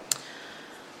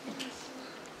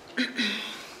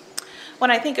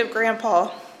 When I think of Grandpa,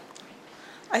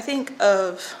 I think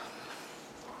of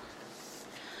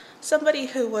somebody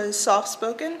who was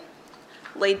soft-spoken,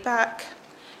 laid back,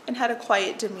 and had a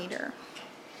quiet demeanor.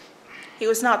 He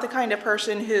was not the kind of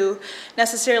person who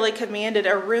necessarily commanded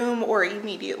a room or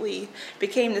immediately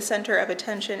became the center of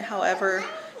attention. However,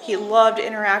 he loved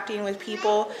interacting with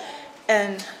people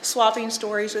and swapping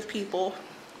stories with people.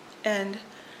 And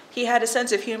he had a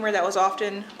sense of humor that was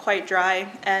often quite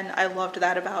dry, and I loved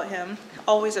that about him.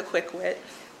 Always a quick wit.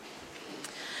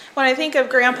 When I think of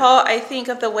Grandpa, I think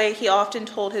of the way he often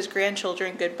told his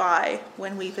grandchildren goodbye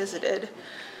when we visited.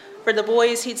 For the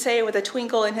boys, he'd say with a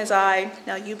twinkle in his eye,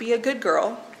 "Now you be a good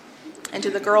girl." And to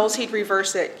the girls, he'd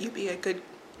reverse it, "You be a good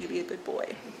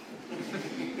boy."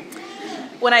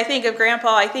 When I think of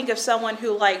Grandpa, I think of someone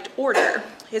who liked order.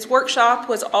 His workshop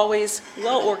was always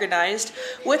well organized,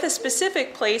 with a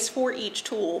specific place for each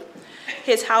tool.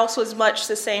 His house was much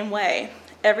the same way.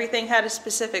 Everything had a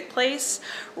specific place,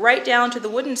 right down to the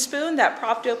wooden spoon that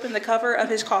propped open the cover of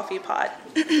his coffee pot.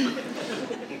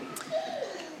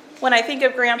 When I think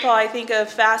of Grandpa, I think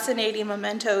of fascinating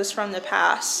mementos from the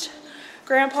past.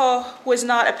 Grandpa was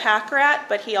not a pack rat,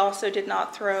 but he also did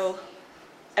not throw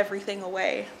everything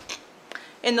away.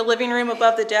 In the living room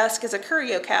above the desk is a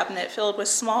curio cabinet filled with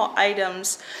small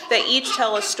items that each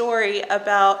tell a story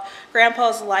about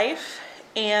Grandpa's life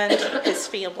and his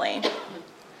family.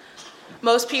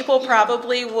 Most people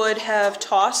probably would have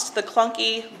tossed the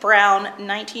clunky brown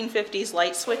 1950s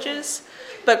light switches,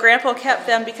 but Grandpa kept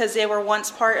them because they were once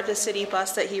part of the city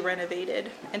bus that he renovated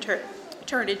and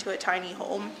turned into a tiny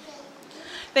home.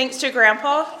 Thanks to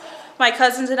Grandpa, my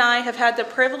cousins and I have had the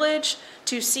privilege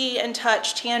to see and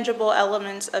touch tangible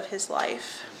elements of his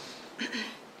life.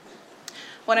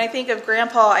 When I think of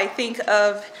Grandpa, I think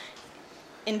of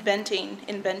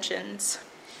inventions.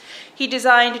 He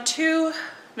designed 2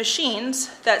 machines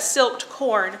that silked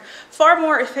corn far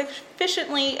more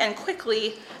efficiently and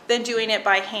quickly than doing it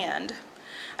by hand.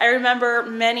 I remember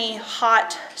many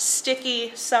hot,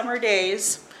 sticky summer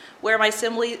days where my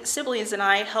siblings and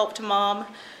I helped Mom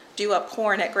do up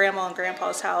corn at Grandma and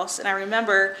Grandpa's house, and I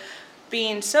remember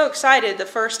being so excited the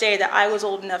first day that I was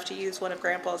old enough to use one of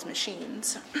Grandpa's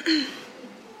machines.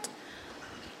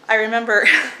 I remember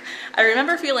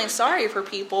feeling sorry for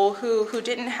people who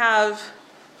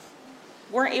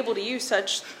weren't able to use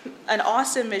such an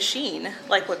awesome machine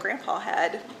like what Grandpa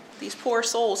had. These poor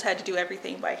souls had to do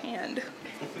everything by hand.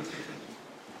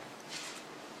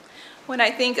 When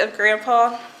I think of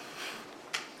Grandpa,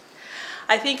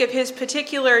 I think of his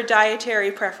particular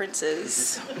dietary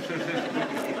preferences.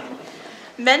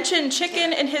 Mention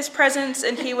chicken in his presence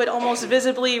and he would almost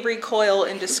visibly recoil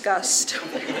in disgust.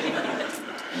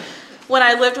 When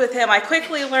I lived with him, I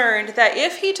quickly learned that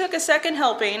if he took a second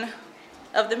helping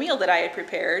of the meal that I had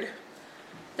prepared,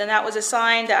 then that was a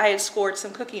sign that I had scored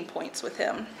some cooking points with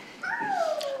him.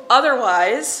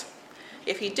 Otherwise,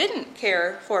 if he didn't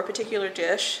care for a particular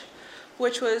dish,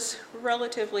 which was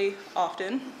relatively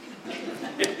often,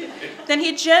 then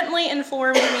he gently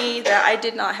informed me that I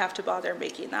did not have to bother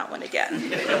making that one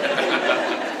again.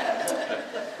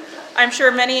 I'm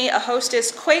sure many a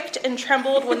hostess quaked and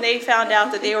trembled when they found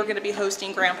out that they were going to be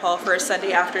hosting Grandpa for a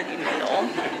Sunday afternoon meal.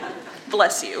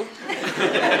 Bless you.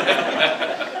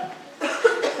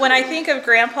 When I think of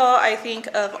Grandpa, I think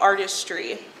of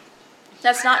artistry.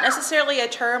 That's not necessarily a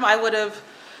term I would have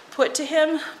put to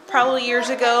him probably years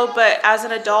ago, but as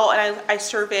an adult, and I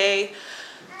survey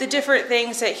the different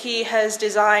things that he has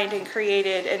designed and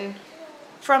created, and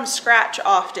from scratch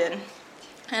often.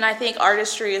 And I think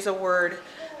artistry is a word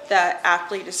that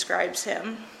aptly describes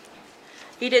him.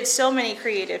 He did so many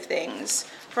creative things,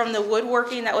 from the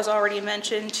woodworking that was already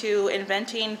mentioned to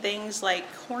inventing things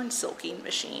like corn silking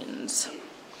machines.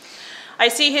 I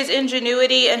see his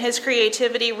ingenuity and his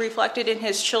creativity reflected in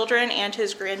his children and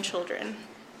his grandchildren.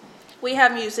 We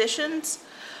have musicians,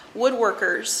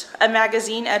 woodworkers, a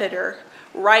magazine editor,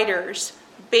 writers,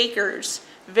 bakers,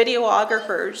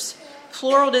 videographers,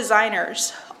 floral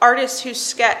designers, artists who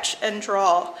sketch and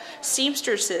draw,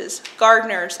 seamstresses,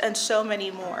 gardeners, and so many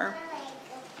more.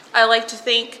 I like to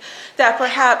think that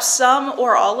perhaps some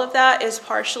or all of that is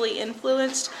partially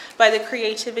influenced by the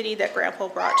creativity that Grandpa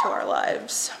brought to our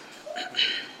lives.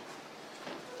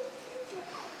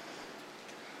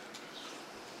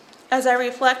 As I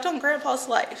reflect on Grandpa's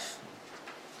life,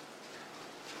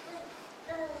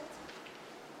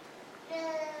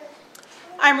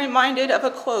 I'm reminded of a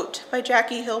quote by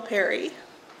Jackie Hill Perry.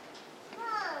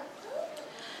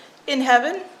 In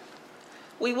heaven,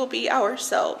 we will be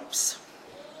ourselves,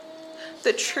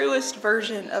 the truest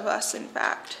version of us, in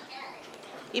fact.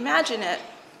 Imagine it.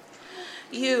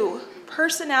 You,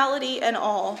 personality and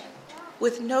all,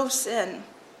 with no sin,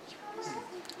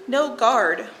 no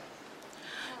guard,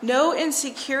 no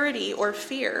insecurity or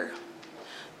fear,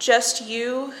 just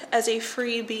you as a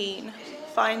free being,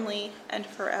 finally and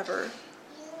forever.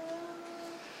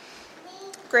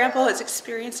 Grandpa is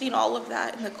experiencing all of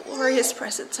that in the glorious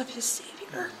presence of his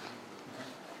Savior.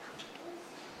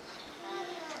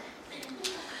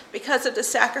 Because of the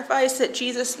sacrifice that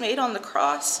Jesus made on the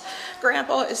cross,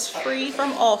 Grandpa is free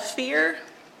from all fear,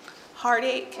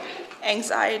 heartache,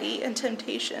 anxiety, and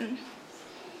temptation.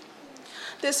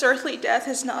 This earthly death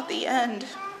is not the end.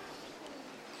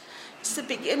 It's the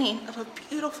beginning of a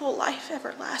beautiful life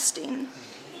everlasting.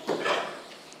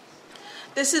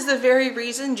 This is the very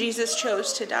reason Jesus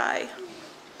chose to die.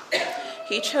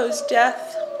 He chose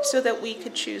death so that we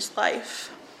could choose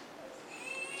life.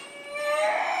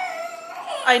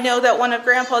 I know that one of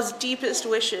Grandpa's deepest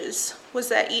wishes was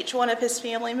that each one of his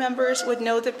family members would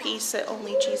know the peace that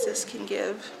only Jesus can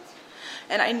give.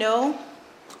 And I know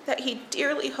that he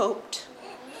dearly hoped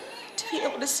to be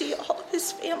able to see all of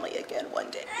his family again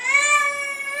one day.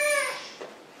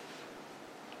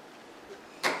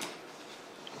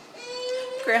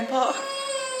 Grandpa,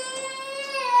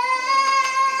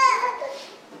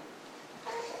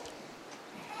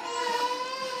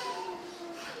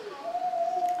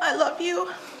 I love you,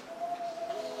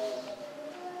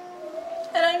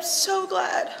 and I'm so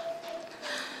glad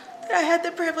that I had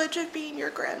the privilege of being your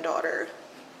granddaughter.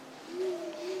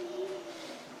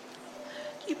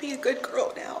 You be a good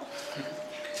girl now.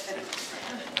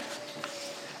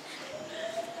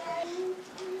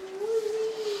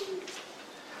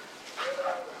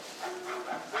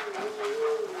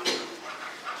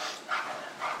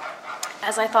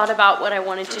 As I thought about what I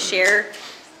wanted to share,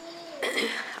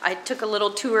 I took a little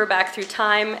tour back through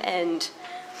time and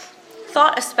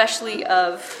thought especially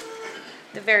of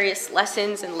the various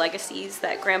lessons and legacies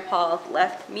that Grandpa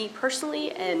left me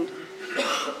personally and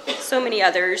so many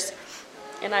others,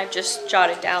 and I've just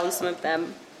jotted down some of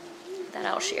them that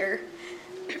I'll share.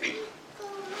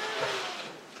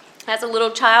 As a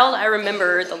little child, I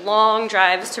remember the long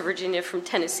drives to Virginia from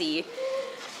Tennessee.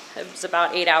 It was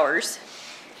about 8 hours.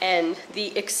 And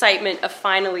the excitement of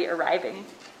finally arriving.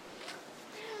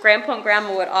 Grandpa and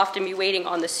Grandma would often be waiting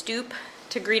on the stoop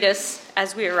to greet us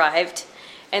as we arrived,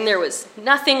 and there was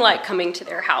nothing like coming to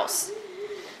their house.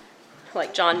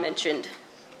 Like John mentioned,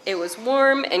 It was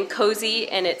warm and cozy,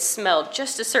 and it smelled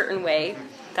just a certain way.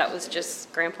 That was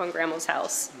just Grandpa and Grandma's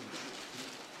house.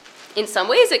 In some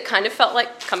ways, it kind of felt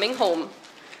like coming home,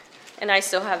 and I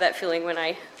still have that feeling when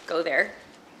I go there.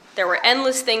 There were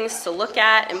endless things to look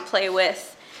at and play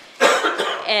with,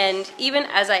 and even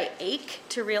as I ache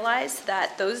to realize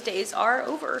that those days are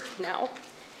over now,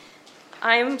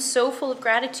 I'm so full of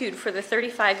gratitude for the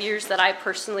 35 years that I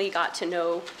personally got to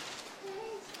know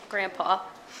Grandpa.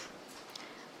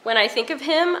 When I think of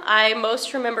him, I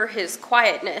most remember his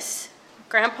quietness.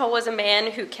 Grandpa was a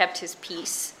man who kept his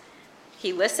peace.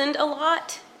 He listened a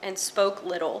lot and spoke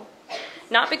little,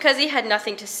 not because he had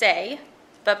nothing to say,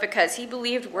 but because he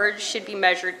believed words should be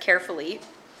measured carefully.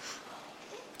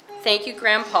 Thank you,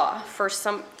 Grandpa,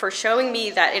 for showing me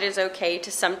that it is okay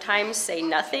to sometimes say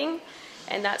nothing,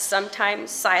 and that sometimes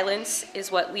silence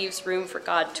is what leaves room for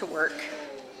God to work.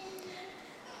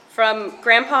 From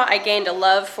Grandpa, I gained a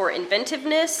love for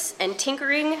inventiveness and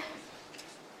tinkering.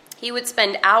 He would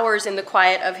spend hours in the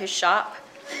quiet of his shop,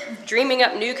 dreaming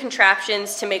up new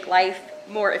contraptions to make life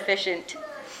more efficient.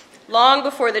 Long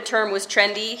before the term was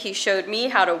trendy, he showed me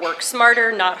how to work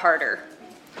smarter, not harder.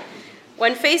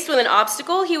 When faced with an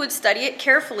obstacle, he would study it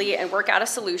carefully and work out a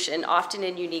solution, often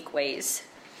in unique ways.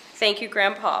 Thank you,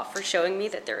 Grandpa, for showing me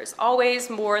that there is always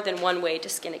more than one way to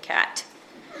skin a cat.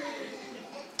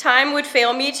 Time would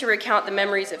fail me to recount the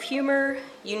memories of humor,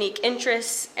 unique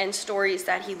interests, and stories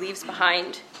that he leaves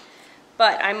behind.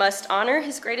 But I must honor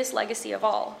his greatest legacy of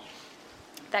all,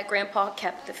 that Grandpa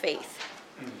kept the faith.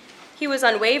 He was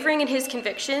unwavering in his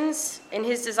convictions, in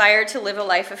his desire to live a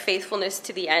life of faithfulness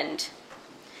to the end.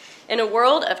 In a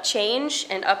world of change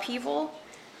and upheaval,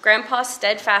 Grandpa's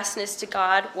steadfastness to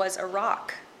God was a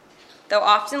rock. Though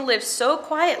often lived so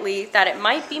quietly that it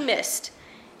might be missed,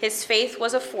 his faith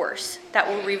was a force that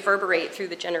will reverberate through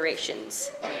the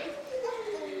generations.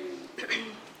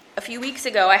 A few weeks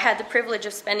ago, I had the privilege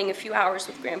of spending a few hours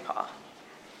with Grandpa.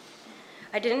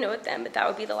 I didn't know it then, but that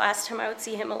would be the last time I would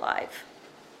see him alive.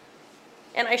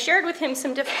 And I shared with him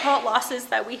some difficult losses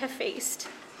that we have faced.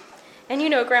 And you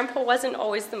know, Grandpa wasn't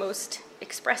always the most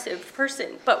expressive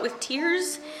person, but with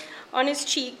tears on his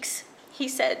cheeks, he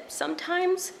said,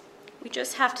 sometimes we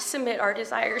just have to submit our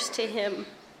desires to him.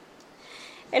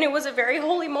 And it was a very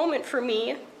holy moment for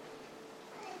me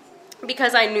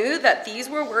because I knew that these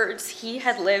were words he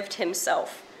had lived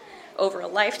himself over a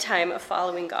lifetime of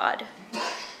following God.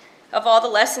 Of all the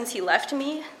lessons he left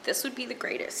me, this would be the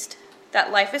greatest,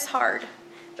 that life is hard,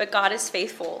 but God is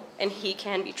faithful and he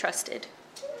can be trusted.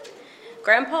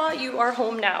 Grandpa, you are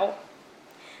home now.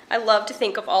 I love to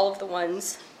think of all of the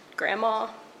ones, Grandma,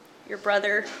 your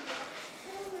brother,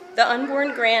 the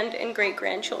unborn grand and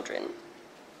great-grandchildren,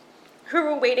 who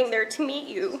were waiting there to meet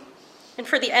you, and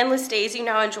for the endless days you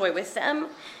now enjoy with them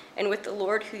and with the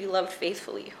Lord who you loved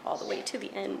faithfully all the way to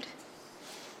the end.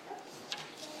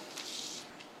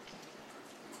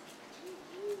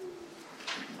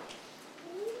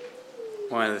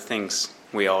 One of the things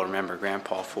we all remember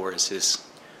Grandpa for is his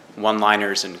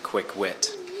one-liners and quick wit.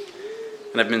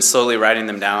 And I've been slowly writing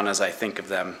them down as I think of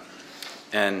them.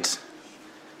 And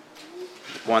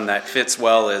one that fits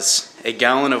well is a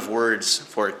gallon of words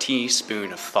for a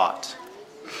teaspoon of thought.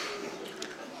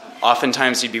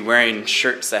 Oftentimes he'd be wearing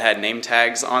shirts that had name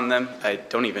tags on them. I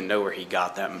don't even know where he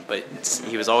got them, but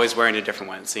he was always wearing a different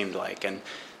one, it seemed like. And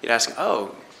you'd ask him,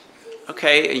 oh,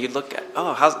 okay, and you'd look at,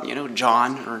 oh, how's,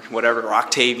 John or whatever, or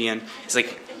Octavian. He's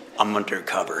like, I'm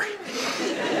undercover.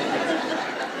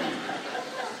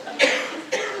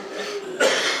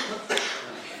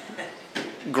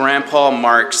 Grandpa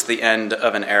marks the end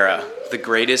of an era, the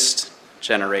greatest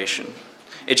generation,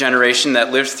 a generation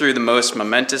that lived through the most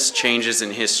momentous changes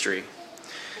in history.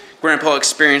 Grandpa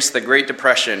experienced the Great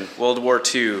Depression, World War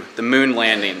II, the moon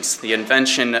landings, the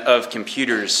invention of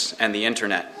computers and the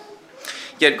internet.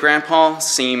 Yet Grandpa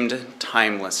seemed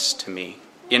timeless to me,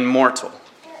 immortal.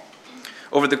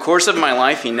 Over the course of my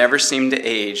life, he never seemed to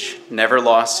age, never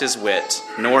lost his wit,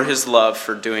 nor his love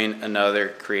for doing another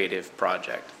creative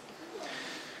project.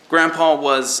 Grandpa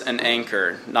was an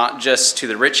anchor, not just to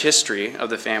the rich history of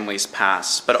the family's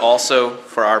past, but also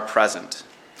for our present.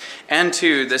 And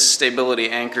too, this stability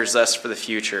anchors us for the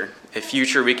future, a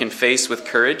future we can face with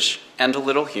courage and a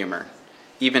little humor,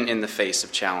 even in the face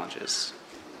of challenges.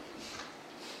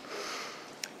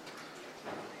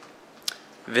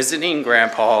 Visiting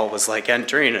Grandpa was like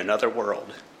entering another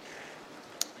world.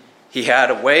 He had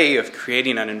a way of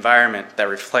creating an environment that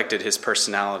reflected his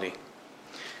personality.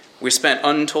 We spent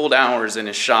untold hours in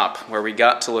his shop where we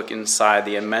got to look inside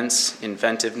the immense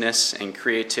inventiveness and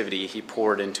creativity he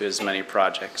poured into his many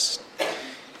projects.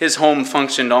 His home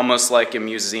functioned almost like a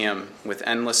museum, with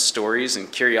endless stories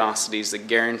and curiosities that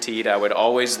guaranteed I would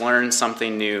always learn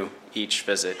something new each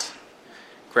visit.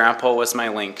 Grandpa was my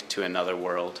link to another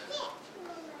world.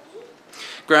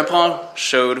 Grandpa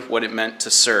showed what it meant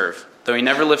to serve, though he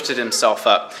never lifted himself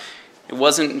up. It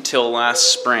wasn't until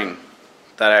last spring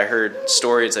that I heard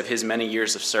stories of his many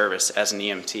years of service as an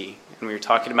EMT. And we were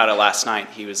talking about it last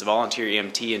night. He was a volunteer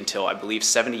EMT until, I believe,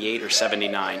 78 or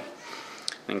 79.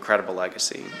 An incredible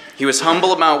legacy. He was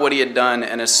humble about what he had done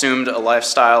and assumed a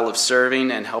lifestyle of serving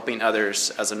and helping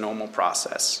others as a normal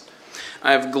process.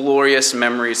 I have glorious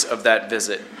memories of that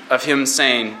visit, of him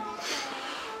saying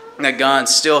that God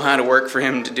still had work for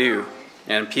him to do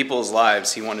and people's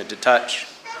lives he wanted to touch.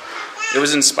 It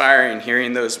was inspiring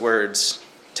hearing those words,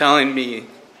 telling me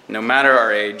no matter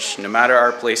our age, no matter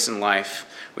our place in life,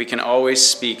 we can always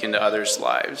speak into others'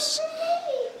 lives.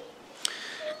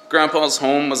 Grandpa's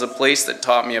home was a place that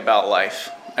taught me about life.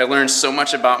 I learned so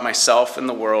much about myself and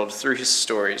the world through his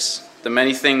stories, the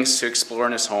many things to explore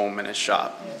in his home and his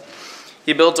shop.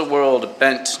 He built a world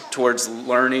bent towards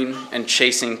learning and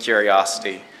chasing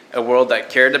curiosity, a world that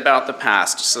cared about the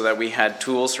past so that we had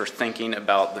tools for thinking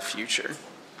about the future.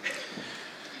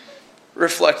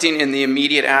 Reflecting in the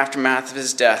immediate aftermath of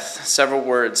his death, several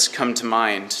words come to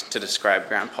mind to describe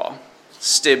Grandpa: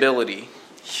 stability,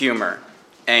 humor,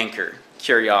 anchor,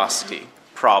 curiosity,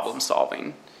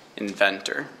 problem-solving,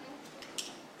 inventor.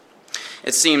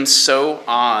 It seems so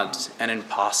odd and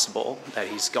impossible that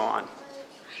he's gone.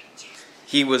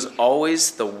 He was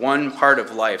always the one part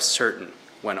of life certain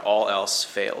when all else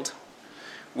failed.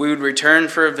 We would return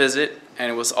for a visit,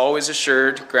 and it was always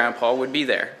assured Grandpa would be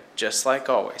there, just like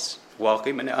always,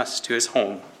 welcoming us to his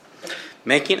home,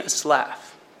 making us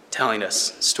laugh, telling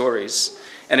us stories,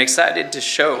 and excited to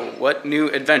show what new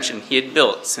invention he had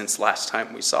built since last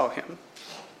time we saw him.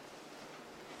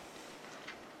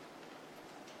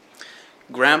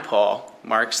 Grandpa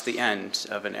marks the end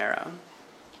of an era.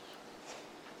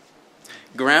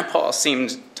 Grandpa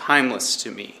seemed timeless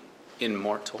to me,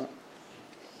 immortal.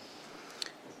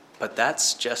 But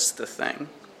that's just the thing.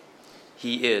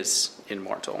 He is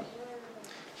immortal.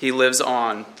 He lives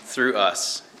on through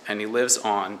us, and he lives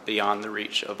on beyond the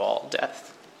reach of all death.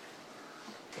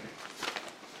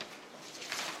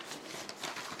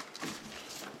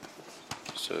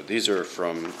 So these are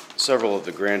from several of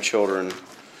the grandchildren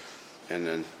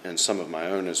and some of my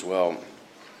own as well.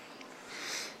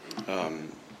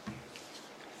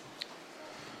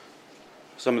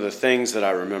 Some of the things that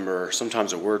I remember,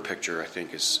 sometimes a word picture I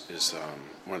think is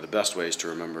one of the best ways to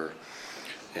remember.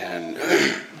 And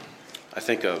I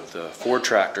think of the Ford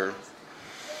tractor,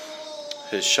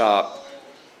 his shop,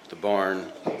 the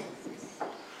barn,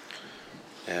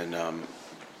 and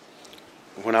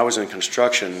when I was in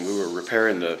construction, we were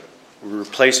replacing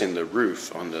the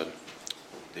roof on the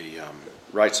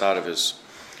right side of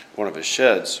one of his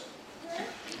sheds,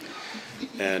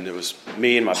 and it was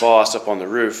me and my boss up on the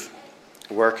roof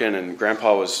working, and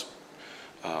Grandpa was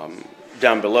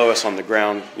down below us on the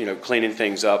ground, cleaning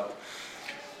things up,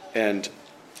 and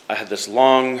I had this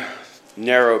long,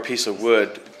 narrow piece of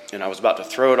wood, and I was about to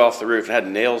throw it off the roof, and it had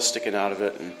nails sticking out of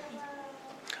it, and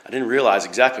I didn't realize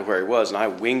exactly where he was, and I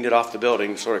winged it off the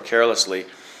building sort of carelessly,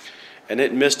 and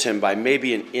it missed him by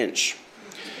maybe an inch,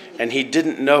 and he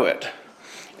didn't know it.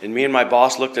 And me and my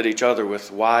boss looked at each other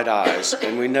with wide eyes,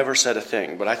 and we never said a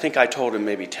thing, but I think I told him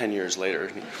maybe 10 years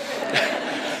later.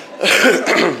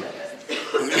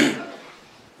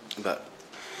 But,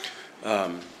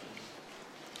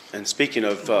 and speaking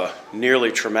of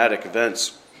nearly traumatic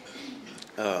events,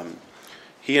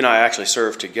 he and I actually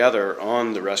served together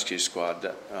on the rescue squad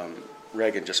that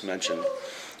Reagan just mentioned,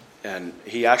 and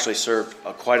he actually served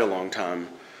quite a long time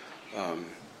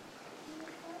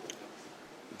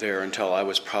there until I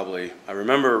was I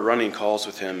remember running calls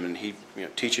with him and he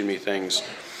teaching me things.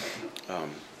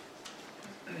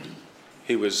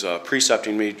 He was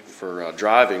precepting me for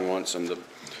driving once, and we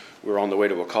were on the way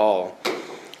to a call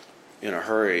in a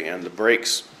hurry, and the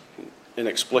brakes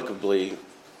inexplicably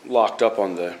locked up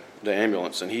on the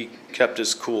ambulance, and he kept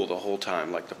his cool the whole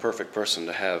time, like the perfect person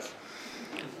to have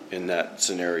in that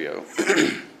scenario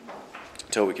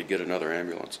until we could get another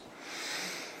ambulance.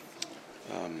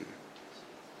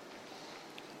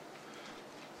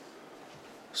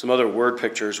 Some other word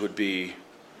pictures would be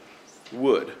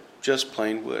wood, just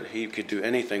plain wood. He could do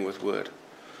anything with wood,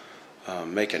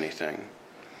 make anything.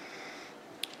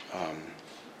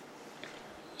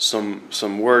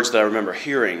 Some words that I remember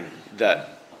hearing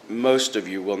that most of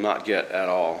you will not get at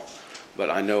all, but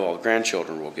I know all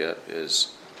grandchildren will get,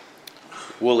 is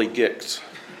woolly gicks.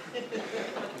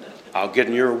 I'll get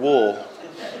in your wool.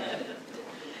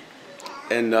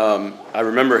 And I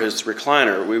remember his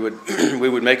recliner. We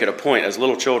would make it a point, as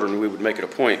little children, we would make it a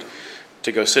point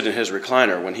to go sit in his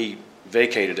recliner when he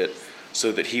vacated it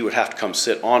so that he would have to come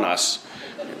sit on us.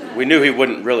 We knew he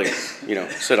wouldn't really,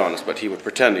 sit on us, but he would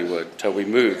pretend he would till we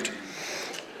moved.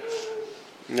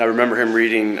 And I remember him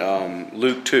reading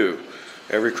Luke 2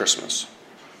 every Christmas.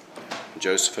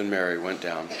 Joseph and Mary went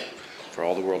down for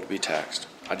all the world to be taxed.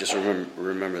 I just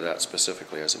remember that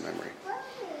specifically as a memory.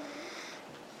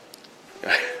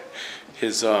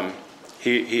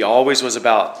 He always was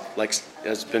about, like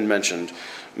has been mentioned,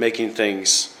 making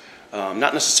things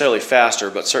not necessarily faster,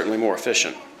 but certainly more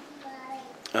efficient.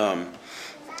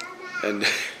 And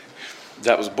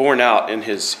that was borne out in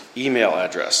his email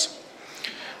address.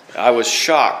 I was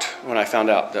shocked when I found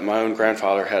out that my own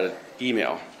grandfather had an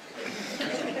email.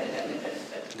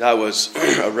 That was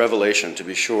a revelation, to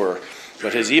be sure.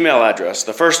 But his email address,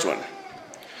 the first one,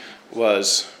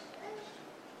 was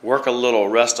work a little,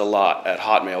 rest a lot at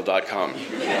hotmail.com.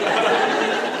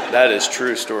 That is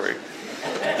true story.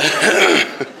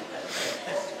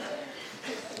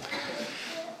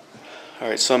 All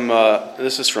right,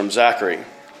 this is from Zachary.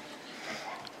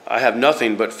 I have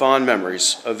nothing but fond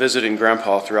memories of visiting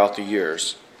Grandpa throughout the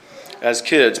years. As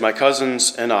kids, my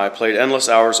cousins and I played endless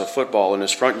hours of football in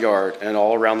his front yard and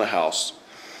all around the house.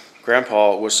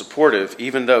 Grandpa was supportive,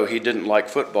 even though he didn't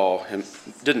much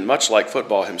like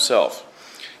football himself.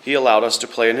 He allowed us to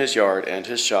play in his yard and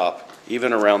his shop,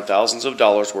 even around thousands of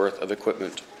dollars worth of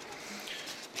equipment.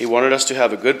 He wanted us to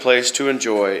have a good place to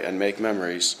enjoy and make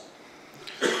memories.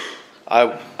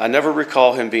 I never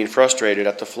recall him being frustrated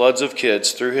at the floods of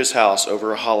kids through his house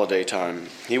over a holiday time.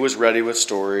 He was ready with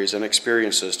stories and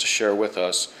experiences to share with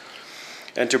us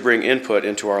and to bring input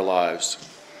into our lives.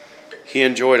 He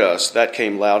enjoyed us. That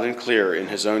came loud and clear in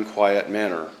his own quiet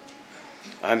manner.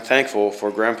 I'm thankful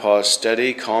for Grandpa's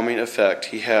steady, calming effect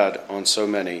he had on so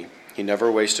many. He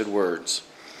never wasted words.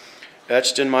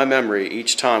 Etched in my memory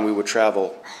each time we would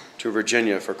travel to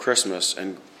Virginia for Christmas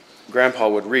and Grandpa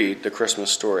would read the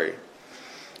Christmas story.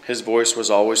 His voice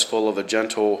was always full of a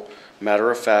gentle,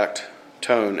 matter-of-fact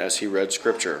tone as he read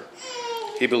Scripture.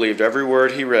 He believed every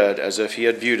word he read as if he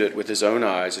had viewed it with his own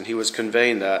eyes, and he was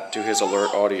conveying that to his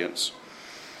alert audience.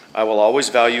 I will always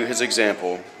value his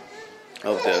example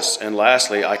of this, and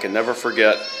lastly, I can never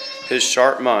forget his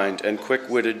sharp mind and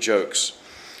quick-witted jokes.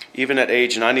 Even at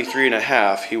age 93 and a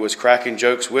half, he was cracking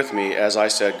jokes with me as I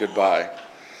said goodbye.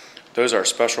 Those are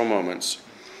special moments.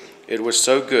 It was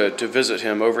so good to visit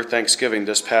him over Thanksgiving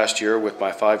this past year with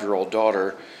my 5-year-old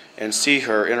daughter and see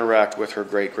her interact with her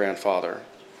great-grandfather.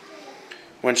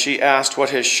 When she asked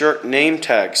what his shirt name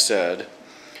tag said,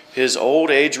 his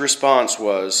old age response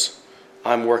was,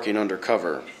 "I'm working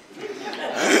undercover."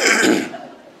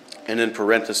 And in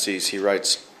parentheses, he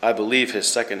writes, I believe his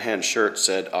second-hand shirt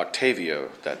said Octavio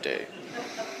that day.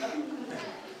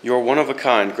 You are one of a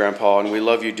kind, Grandpa, and we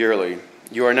love you dearly.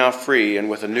 You are now free and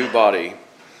with a new body.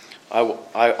 I'll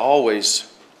always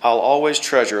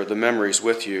treasure the memories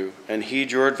with you and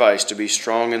heed your advice to be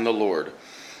strong in the Lord.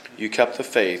 You kept the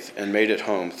faith and made it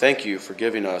home. Thank you for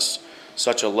giving us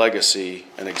such a legacy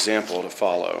and example to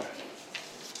follow.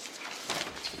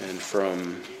 And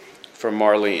from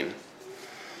Marlene.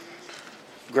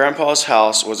 Grandpa's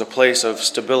house was a place of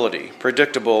stability,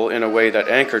 predictable in a way that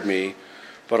anchored me,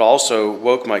 but also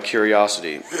woke my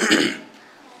curiosity.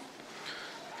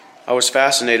 I was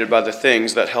fascinated by the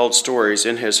things that held stories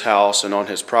in his house and on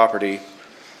his property,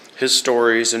 his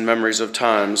stories and memories of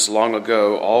times long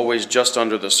ago, always just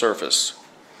under the surface.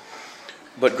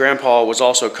 But Grandpa was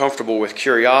also comfortable with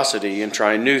curiosity and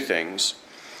trying new things.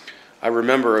 I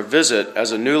remember a visit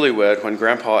as a newlywed when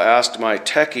Grandpa asked my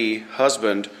techie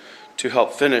husband to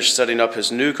help finish setting up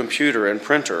his new computer and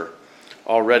printer,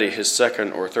 already his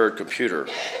second or third computer.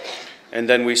 And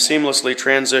then we seamlessly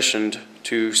transitioned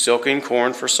to silking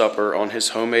corn for supper on his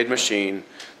homemade machine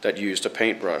that used a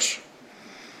paintbrush.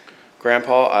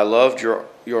 Grandpa, I loved your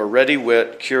ready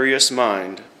wit, curious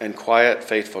mind, and quiet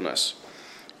faithfulness.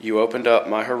 You opened up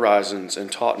my horizons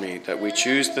and taught me that we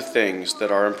choose the things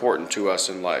that are important to us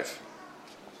in life.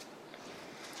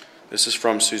 This is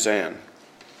from Suzanne.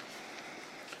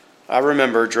 I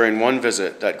remember during one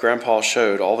visit that Grandpa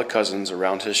showed all the cousins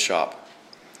around his shop.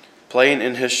 Playing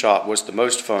in his shop was the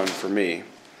most fun for me.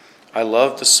 I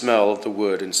loved the smell of the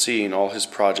wood and seeing all his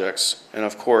projects, and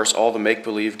of course all the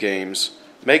make-believe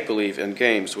and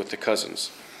games with the cousins.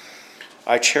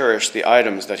 I cherished the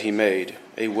items that he made,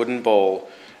 a wooden bowl,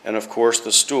 and of course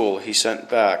the stool he sent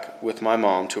back with my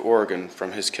mom to Oregon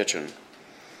from his kitchen.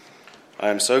 I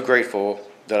am so grateful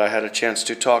that I had a chance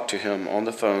to talk to him on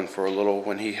the phone for a little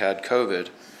when he had COVID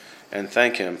and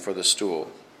thank him for the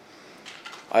stool.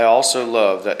 I also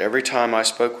love that every time I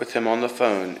spoke with him on the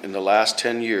phone in the last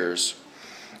 10 years,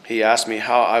 he asked me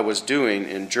how I was doing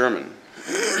in German.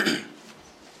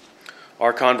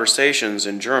 Our conversations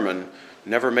in German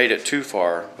never made it too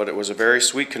far, but it was a very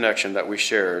sweet connection that we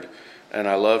shared, and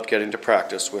I loved getting to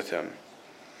practice with him.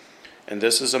 And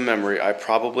this is a memory I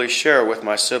probably share with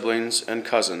my siblings and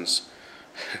cousins,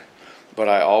 but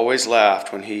I always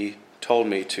laughed when he told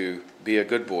me to be a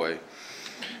good boy,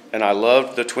 and I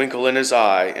loved the twinkle in his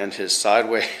eye and his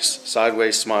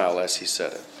sideways smile as he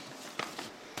said it.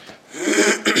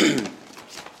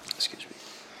 Excuse me.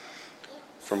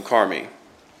 From Carmi.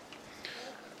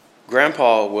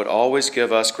 Grandpa would always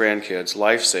give us grandkids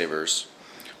lifesavers,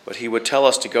 but he would tell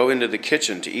us to go into the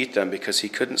kitchen to eat them because he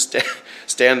couldn't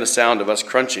stand the sound of us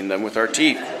crunching them with our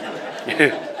teeth.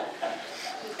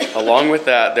 Along with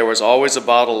that, there was always a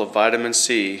bottle of vitamin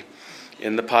C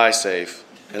in the pie safe,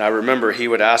 and I remember he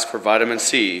would ask for vitamin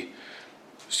C,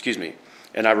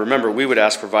 and I remember we would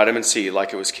ask for vitamin C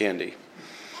like it was candy.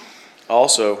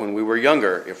 Also, when we were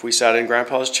younger, if we sat in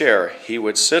Grandpa's chair, he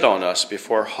would sit on us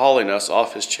before hauling us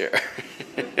off his chair.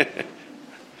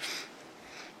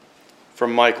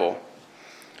 From Michael.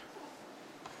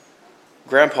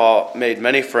 Grandpa made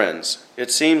many friends.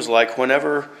 It seems like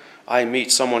whenever I meet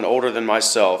someone older than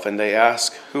myself and they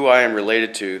ask who I am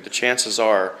related to, the chances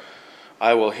are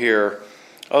I will hear,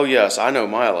 "Oh yes, I know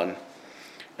Mylon,"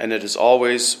 and it is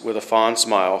always with a fond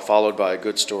smile followed by a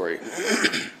good story.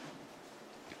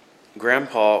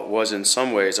 Grandpa was in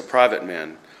some ways a private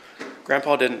man.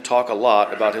 Grandpa didn't talk a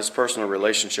lot about his personal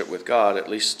relationship with God, at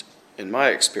least in my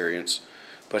experience,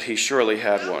 but he surely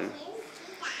had one.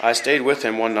 I stayed with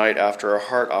him one night after a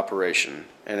heart operation,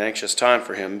 an anxious time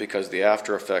for him because the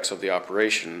after effects of the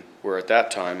operation were at that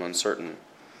time uncertain.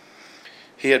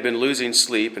 He had been losing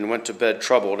sleep and went to bed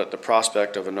troubled at the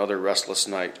prospect of another restless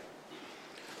night.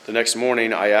 The next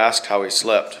morning I asked how he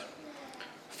slept.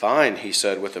 "Fine," he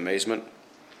said with amazement.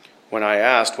 When I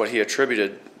asked what he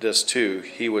attributed this to,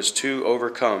 he was too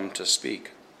overcome to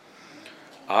speak.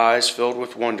 Eyes filled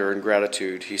with wonder and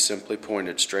gratitude, he simply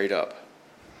pointed straight up.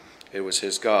 It was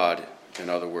his God, in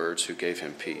other words, who gave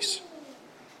him peace.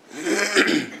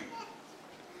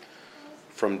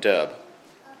 From Deb.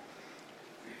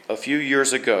 A few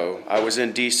years ago, I was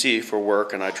in D.C. for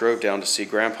work, and I drove down to see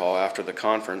Grandpa after the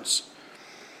conference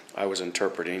I was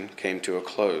interpreting came to a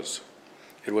close.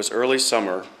 It was early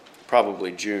summer,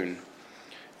 probably June.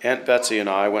 Aunt Betsy and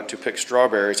I went to pick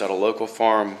strawberries at a local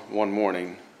farm one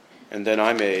morning, and then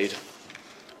I made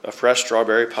a fresh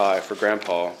strawberry pie for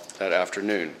Grandpa that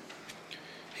afternoon.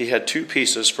 He had 2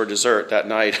 pieces for dessert that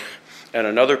night and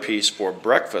another piece for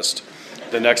breakfast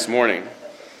the next morning.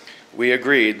 We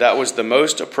agreed that was the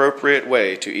most appropriate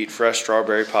way to eat fresh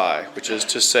strawberry pie, which is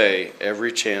to say,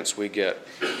 every chance we get.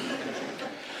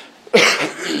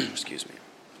 Excuse me.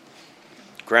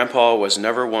 Grandpa was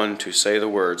never one to say the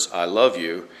words, "I love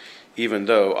you," even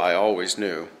though I always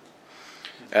knew,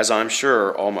 as I'm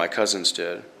sure all my cousins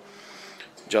did,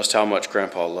 just how much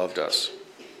Grandpa loved us.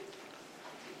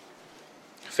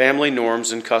 Family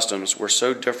norms and customs were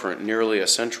so different nearly a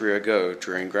century ago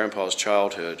during Grandpa's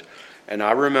childhood, and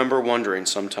I remember wondering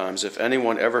sometimes if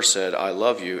anyone ever said, "I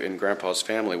love you" in Grandpa's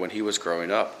family when he was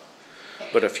growing up.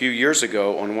 But a few years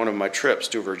ago, on one of my trips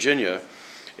to Virginia,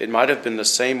 it might have been the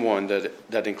same one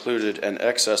that included an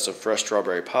excess of fresh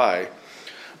strawberry pie.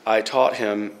 I taught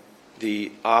him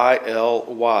the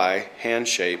ILY hand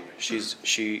shape.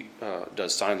 She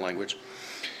does sign language.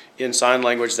 In sign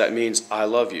language, that means "I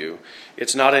love you."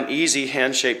 It's not an easy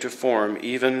hand shape to form,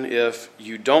 even if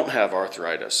you don't have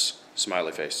arthritis.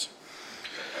 Smiley face.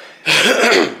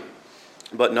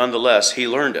 But nonetheless, he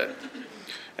learned it.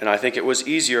 And I think it was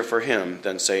easier for him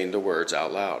than saying the words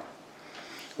out loud.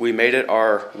 We made it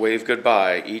our wave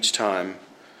goodbye each time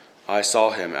I saw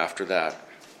him after that.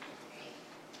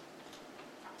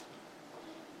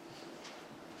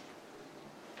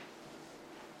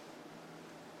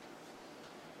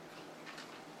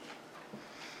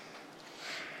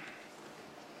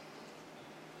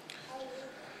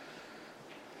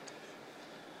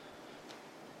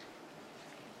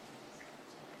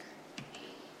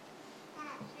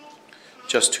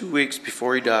 Just 2 weeks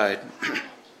before he died,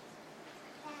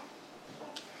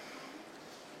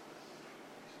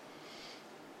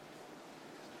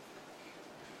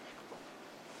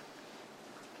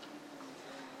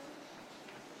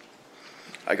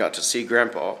 I got to see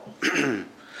Grandpa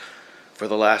for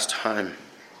the last time.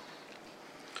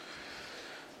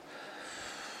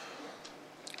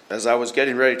 As I was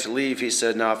getting ready to leave, he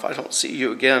said, "Now, if I don't see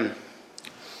you again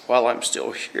while I'm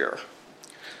still here,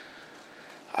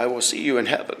 I will see you in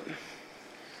heaven."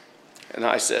 And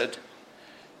I said,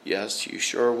 Yes, you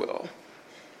sure will.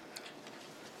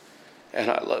 And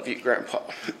I love you, Grandpa.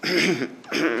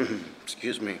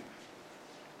 Excuse me.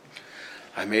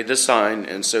 I made the sign,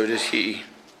 and so did he.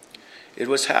 It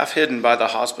was half hidden by the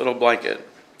hospital blanket,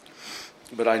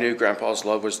 but I knew Grandpa's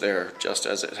love was there, just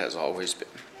as it has always been.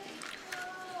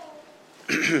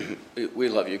 We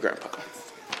love you, Grandpa.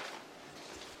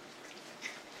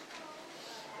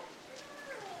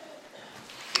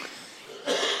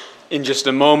 In just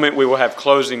a moment, we will have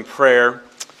closing prayer,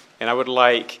 and I would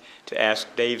like to ask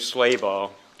Dave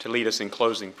Slabaugh to lead us in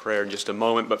closing prayer in just a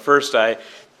moment. But first, I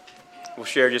will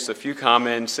share just a few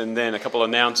comments and then a couple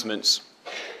announcements.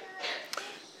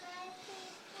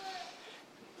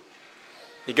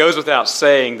 It goes without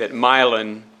saying that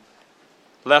Mylon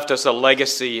left us a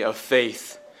legacy of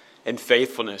faith and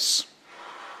faithfulness.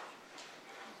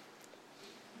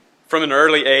 From an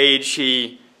early age,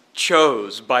 he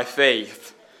chose by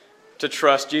faith to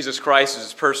trust Jesus Christ as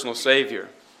his personal Savior.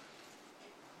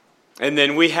 And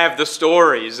then we have the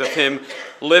stories of him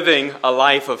living a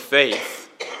life of faith.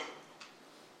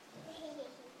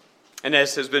 And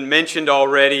as has been mentioned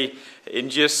already, in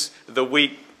just the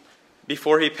week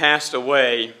before he passed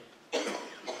away,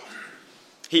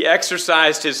 he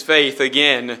exercised his faith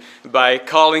again by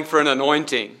calling for an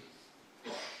anointing,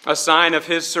 a sign of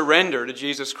his surrender to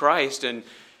Jesus Christ and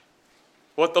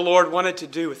what the Lord wanted to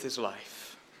do with his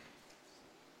life.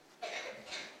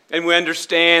 And we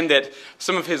understand that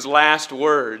some of his last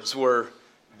words were,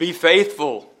 "Be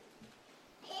faithful.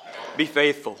 Be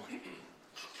faithful."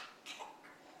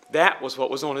 That was what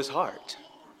was on his heart.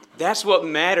 That's what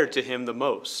mattered to him the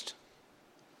most.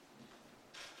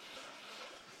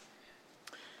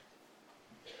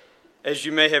 As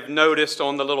you may have noticed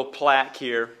on the little plaque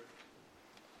here,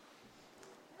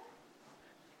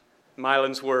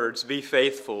 Mylon's words, "Be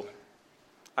faithful.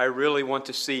 I really want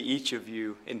to see each of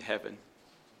you in heaven."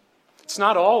 It's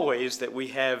not always that we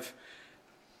have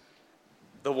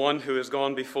the one who has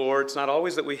gone before. It's not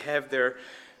always that we have their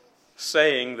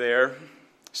saying there,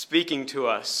 speaking to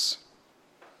us.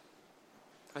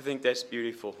 I think that's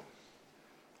beautiful.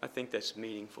 I think that's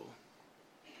meaningful.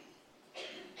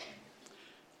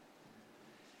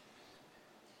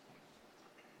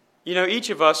 You know, each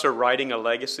of us are writing a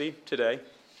legacy today.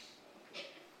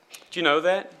 Do you know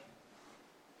that?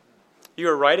 You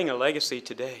are writing a legacy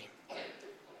today.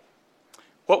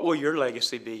 What will your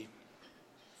legacy be?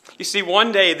 You see,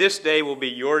 one day, this day will be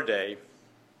your day.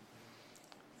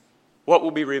 What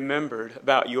will be remembered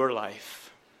about your life?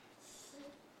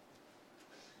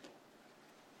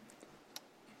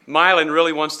 Mylon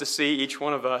really wants to see each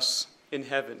one of us in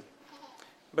heaven.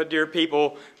 But dear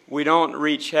people, we don't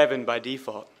reach heaven by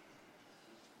default.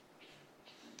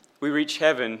 We reach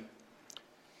heaven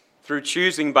through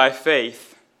choosing by faith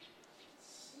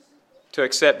to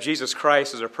accept Jesus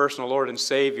Christ as our personal Lord and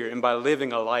Savior, and by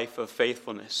living a life of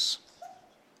faithfulness.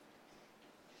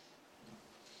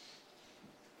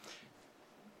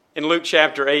 In Luke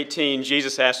chapter 18,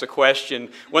 Jesus asked a question,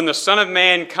 "When the Son of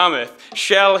Man cometh,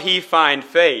 shall he find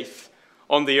faith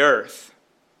on the earth?"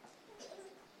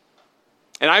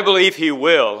 And I believe he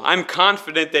will. I'm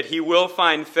confident that he will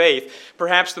find faith.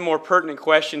 Perhaps the more pertinent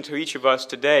question to each of us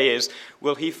today is,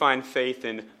 will he find faith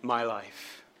in my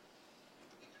life?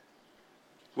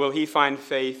 Will he find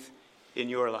faith in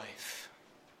your life?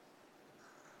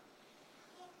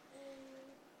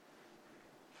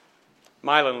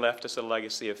 Mylon left us a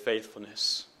legacy of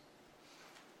faithfulness.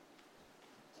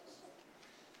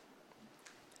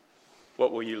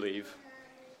 What will you leave?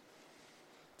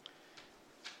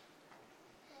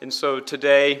 And so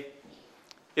today,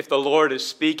 if the Lord is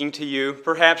speaking to you,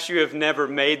 perhaps you have never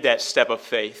made that step of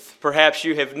faith. Perhaps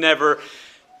you have never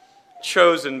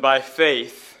chosen by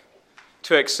faith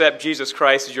to accept Jesus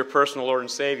Christ as your personal Lord and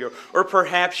Savior. Or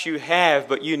perhaps you have,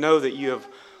 but you know that you have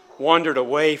wandered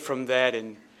away from that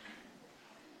and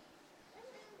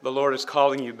the Lord is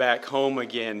calling you back home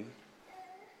again.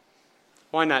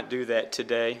 Why not do that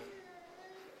today?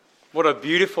 What a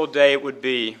beautiful day it would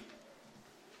be.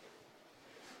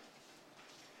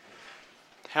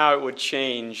 How it would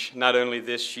change not only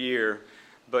this year,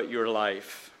 but your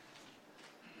life.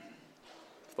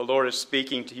 If the Lord is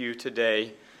speaking to you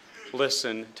today,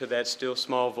 listen to that still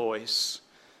small voice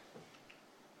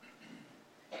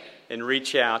and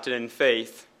reach out and in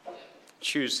faith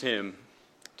choose him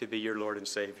to be your Lord and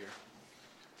Savior.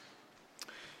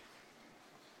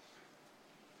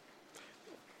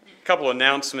 A couple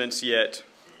announcements yet.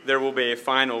 There will be a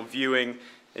final viewing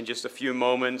in just a few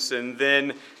moments, and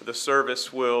then the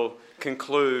service will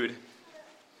conclude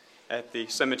at the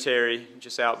cemetery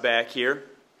just out back here.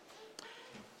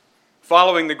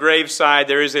 Following the graveside,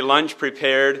 there is a lunch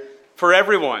prepared for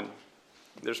everyone.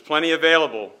 There's plenty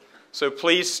available. So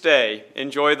please stay,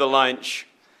 enjoy the lunch,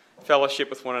 fellowship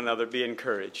with one another, be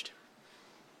encouraged.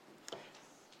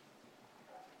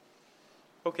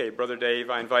 Okay, Brother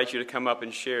Dave, I invite you to come up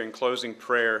and share in closing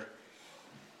prayer.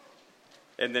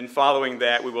 And then following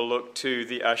that, we will look to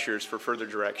the ushers for further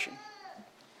direction.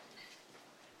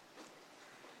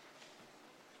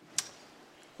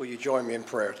 Will you join me in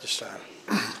prayer at this time?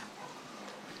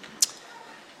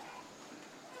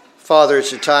 Father,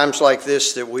 it's at times like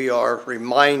this that we are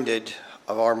reminded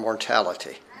of our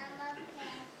mortality,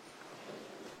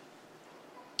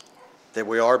 that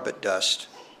we are but dust.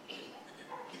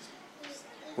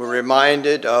 We're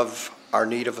reminded of our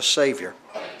need of a Savior.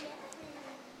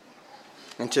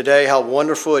 And today, how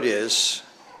wonderful it is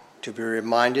to be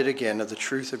reminded again of the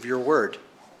truth of your word,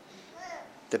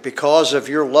 that because of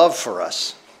your love for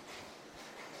us,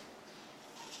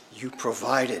 you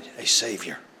provided a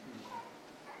Savior.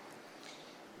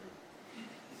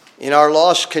 In our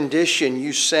lost condition,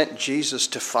 you sent Jesus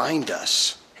to find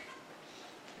us.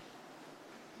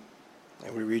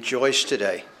 And we rejoice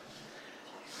today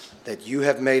that you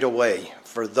have made a way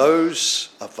for those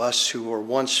of us who were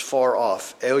once far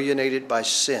off, alienated by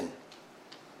sin,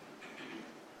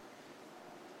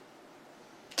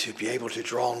 to be able to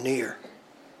draw near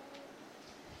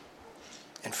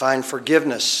and find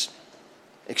forgiveness,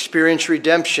 experience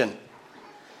redemption,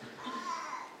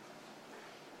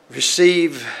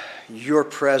 receive your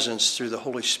presence through the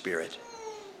Holy Spirit,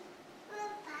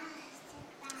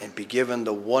 and be given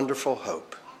the wonderful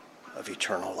hope of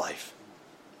eternal life.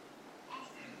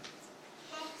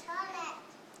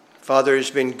 Father, it's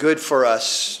been good for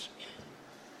us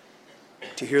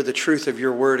to hear the truth of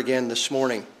your word again this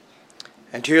morning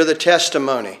and to hear the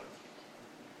testimony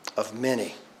of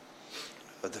many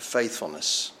of the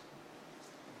faithfulness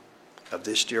of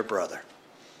this dear brother.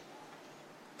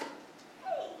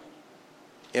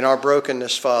 In our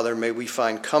brokenness, Father, may we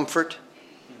find comfort.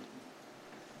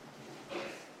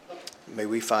 May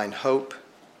we find hope.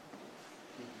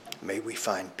 May we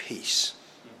find peace.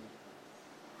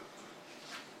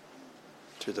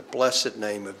 Through the blessed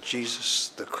name of Jesus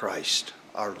the Christ,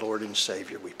 our Lord and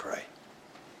Savior, we pray.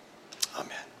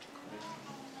 Amen.